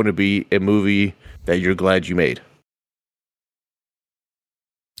 this is going to be a movie that you're glad you made."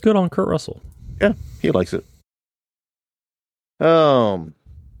 Good on Kurt Russell. Yeah, he likes it.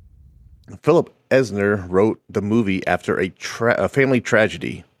 Philip Eisner wrote the movie after a family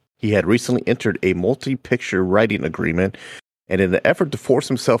tragedy. He had recently entered a multi-picture writing agreement, and in an effort to force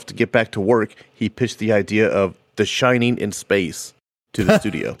himself to get back to work, he pitched the idea of The Shining in space to the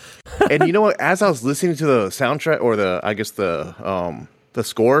studio. And you know what? As I was listening to the soundtrack, or the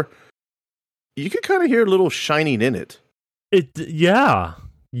score, you could kind of hear a little Shining in it. Yeah.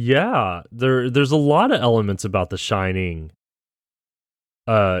 There's a lot of elements about The Shining.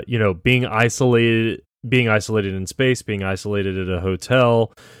 Being isolated in space, being isolated at a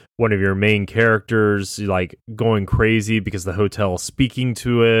hotel, one of your main characters like going crazy because the hotel is speaking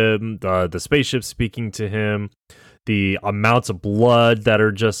to him, the spaceship speaking to him, the amounts of blood that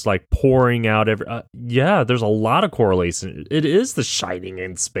are just like pouring out there's a lot of correlation. It is The Shining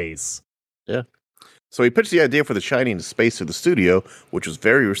in space. Yeah. So he pitched the idea for The Shining in space to the studio, which was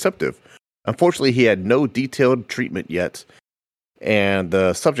very receptive. Unfortunately, he had no detailed treatment yet, and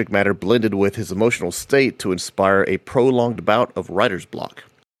the subject matter blended with his emotional state to inspire a prolonged bout of writer's block.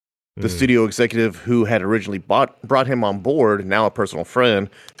 The studio executive who had originally brought him on board, now a personal friend,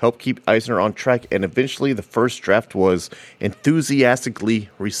 helped keep Eisner on track, and eventually the first draft was enthusiastically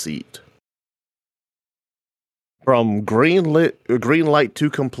received. From green light to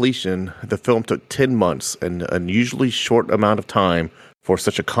completion, the film took 10 months, an unusually short amount of time for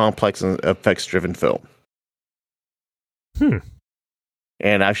such a complex and effects-driven film.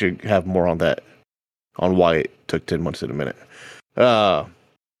 And I should have more on that, on why it took 10 months in a minute.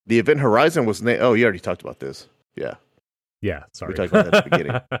 The Event Horizon was named... Oh, you already talked about this. Yeah. Yeah, sorry. We talked about that at the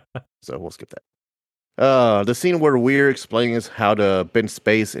beginning. So we'll skip that. The scene where Weir explains how to bend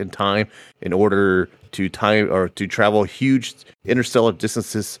space and time in order to travel huge interstellar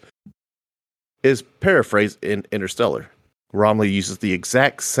distances is paraphrased in Interstellar. Romley uses the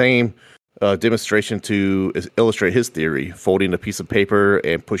exact same demonstration to illustrate his theory, folding a piece of paper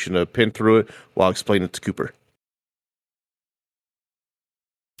and pushing a pen through it while explaining it to Cooper.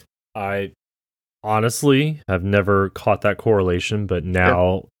 I honestly have never caught that correlation, but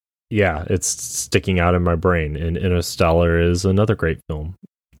now, it's sticking out in my brain. And Interstellar is another great film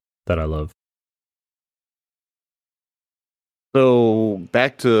that I love. So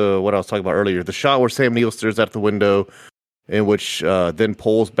back to what I was talking about earlier, the shot where Sam Neill stares out the window, in which then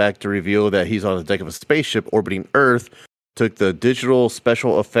pulls back to reveal that he's on the deck of a spaceship orbiting Earth, took the digital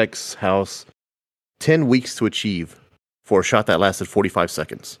special effects house 10 weeks to achieve for a shot that lasted 45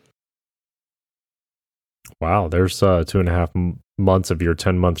 seconds. Wow, there's 2.5 months of your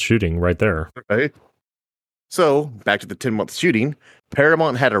 10-month shooting right there. Right. So, back to the 10-month shooting,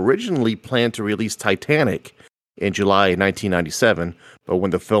 Paramount had originally planned to release Titanic in July 1997, but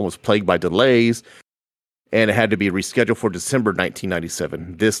when the film was plagued by delays and it had to be rescheduled for December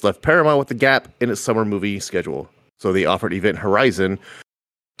 1997, this left Paramount with a gap in its summer movie schedule. So they offered Event Horizon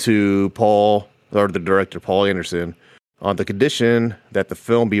to the director Paul Anderson, on the condition that the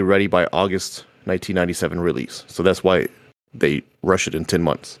film be ready by August 1997 release. So that's why they rush it in 10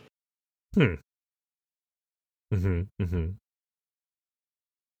 months.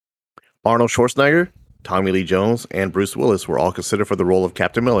 Arnold Schwarzenegger, Tommy Lee Jones, and Bruce Willis were all considered for the role of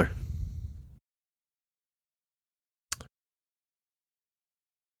Captain Miller.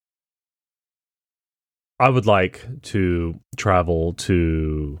 I would like to travel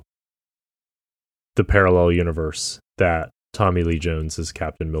to the parallel universe that Tommy Lee Jones is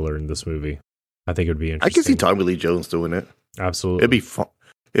Captain Miller in this movie. I think it would be interesting. I can see Tommy Lee Jones doing it. Absolutely.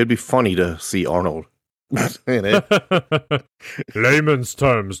 It'd be funny to see Arnold in it. Layman's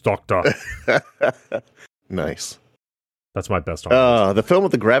terms, Doctor. Nice. That's my best Arnold. The film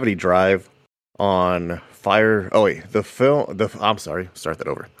with the gravity drive on fire. Oh wait, I'm sorry. Start that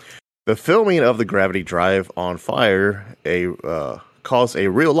over. The filming of the gravity drive on fire caused a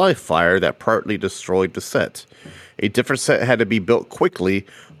real life fire that partly destroyed the set. A different set had to be built quickly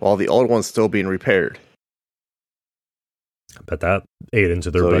while the old one's still being repaired. I bet that ate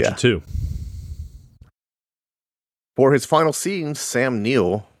into their budget too. For his final scenes, Sam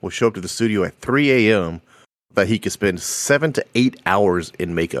Neill will show up to the studio at 3 a.m. that he could spend 7 to 8 hours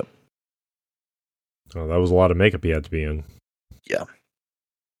in makeup. Oh, that was a lot of makeup he had to be in. Yeah.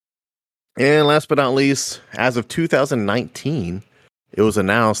 And last but not least, as of 2019, it was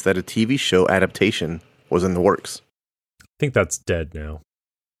announced that a TV show adaptation was in the works. I think that's dead now.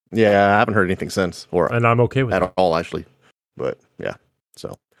 Yeah, I haven't heard anything since, and I'm okay with at that. all, actually. But yeah,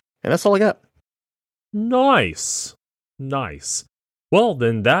 so And that's all I got. Nice. Well,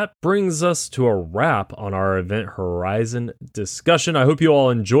 then that brings us to a wrap on our Event Horizon discussion. I hope you all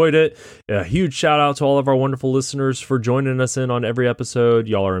enjoyed it. A huge shout out to all of our wonderful listeners for joining us in on every episode.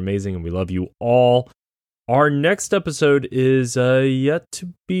 Y'all are amazing and we love you all. Our next episode is yet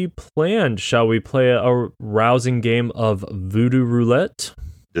to be planned. Shall we play a rousing game of Voodoo Roulette?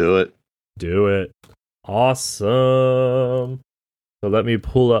 Do it. Awesome. So let me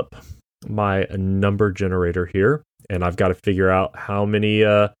pull up my number generator here, and I've got to figure out how many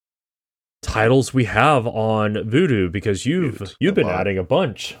titles we have on Voodoo, because you've been adding a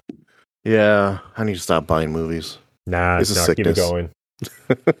bunch. Yeah, I need to stop buying movies. Nah, It's a keep it sickness. going.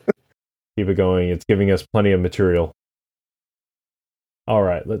 Keep it going. It's giving us plenty of material. All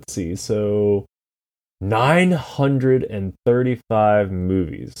right, let's see. So 935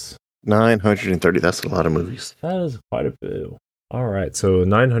 movies. 930. That's a lot of movies. That is quite a bit. All right, so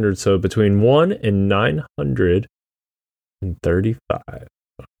 900. So between 1 and 935.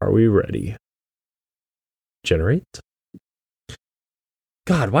 Are we ready? Generate.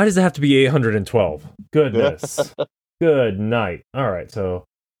 God, why does it have to be 812? Goodness. Good night. All right, so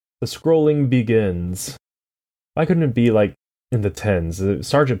the scrolling begins. Why couldn't it be like in the tens?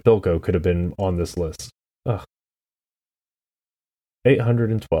 Sergeant Bilko could have been on this list. Ugh.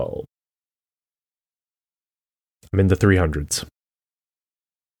 812. I'm in the 300s.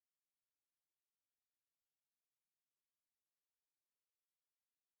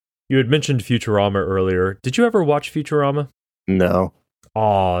 You had mentioned Futurama earlier. Did you ever watch Futurama? No.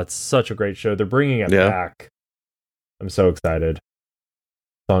 Oh, it's such a great show. They're bringing it Yeah. back. I'm so excited. It's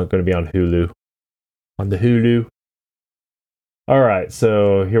going to be on Hulu. On the Hulu. All right,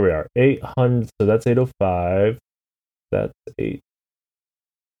 so here we are. 800. So that's 805. That's 8.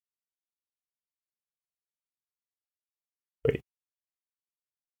 Wait.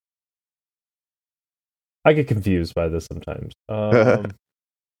 I get confused by this sometimes.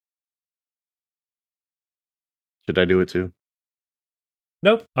 Should I do it too?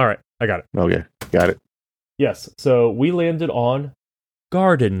 Nope. All right, I got it. Okay, got it. Yes, so we landed on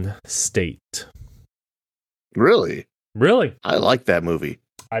Garden State. Really? Really? I like that movie.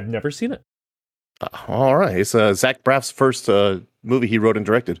 I've never seen it. All right. It's Zach Braff's first movie he wrote and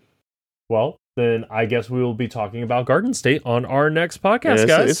directed. Well, then I guess we will be talking about Garden State on our next podcast, Yeah,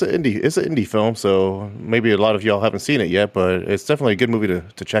 guys. it's an indie film, so maybe a lot of y'all haven't seen it yet, but it's definitely a good movie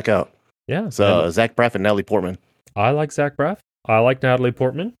to check out. Yeah. It's Zach Braff and Natalie Portman. I like Zach Braff. I like Natalie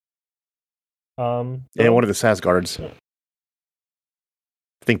Portman. And one of the Sasgards. I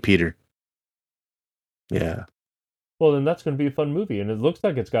think Peter. Yeah. Well, then that's going to be a fun movie, and it looks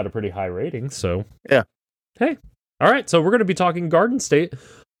like it's got a pretty high rating, so... Yeah. Hey. All right, so we're going to be talking Garden State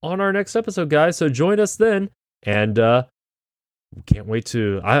on our next episode, guys, so join us then, and can't wait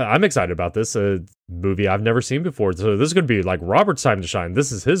to... I'm excited about this movie I've never seen before, so this is going to be like Robert's time to shine.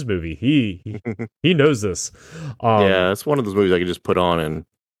 This is his movie. He knows this. Yeah, it's one of those movies I can just put on and,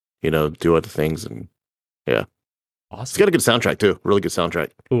 do other things, and yeah. Awesome. It's got a good soundtrack, too. Really good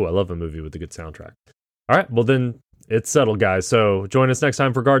soundtrack. Ooh, I love a movie with a good soundtrack. All right, well then... It's settled, guys. So join us next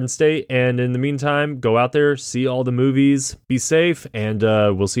time for Garden State. And in the meantime, go out there, see all the movies, be safe, and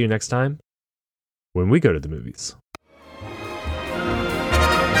we'll see you next time when we go to the movies.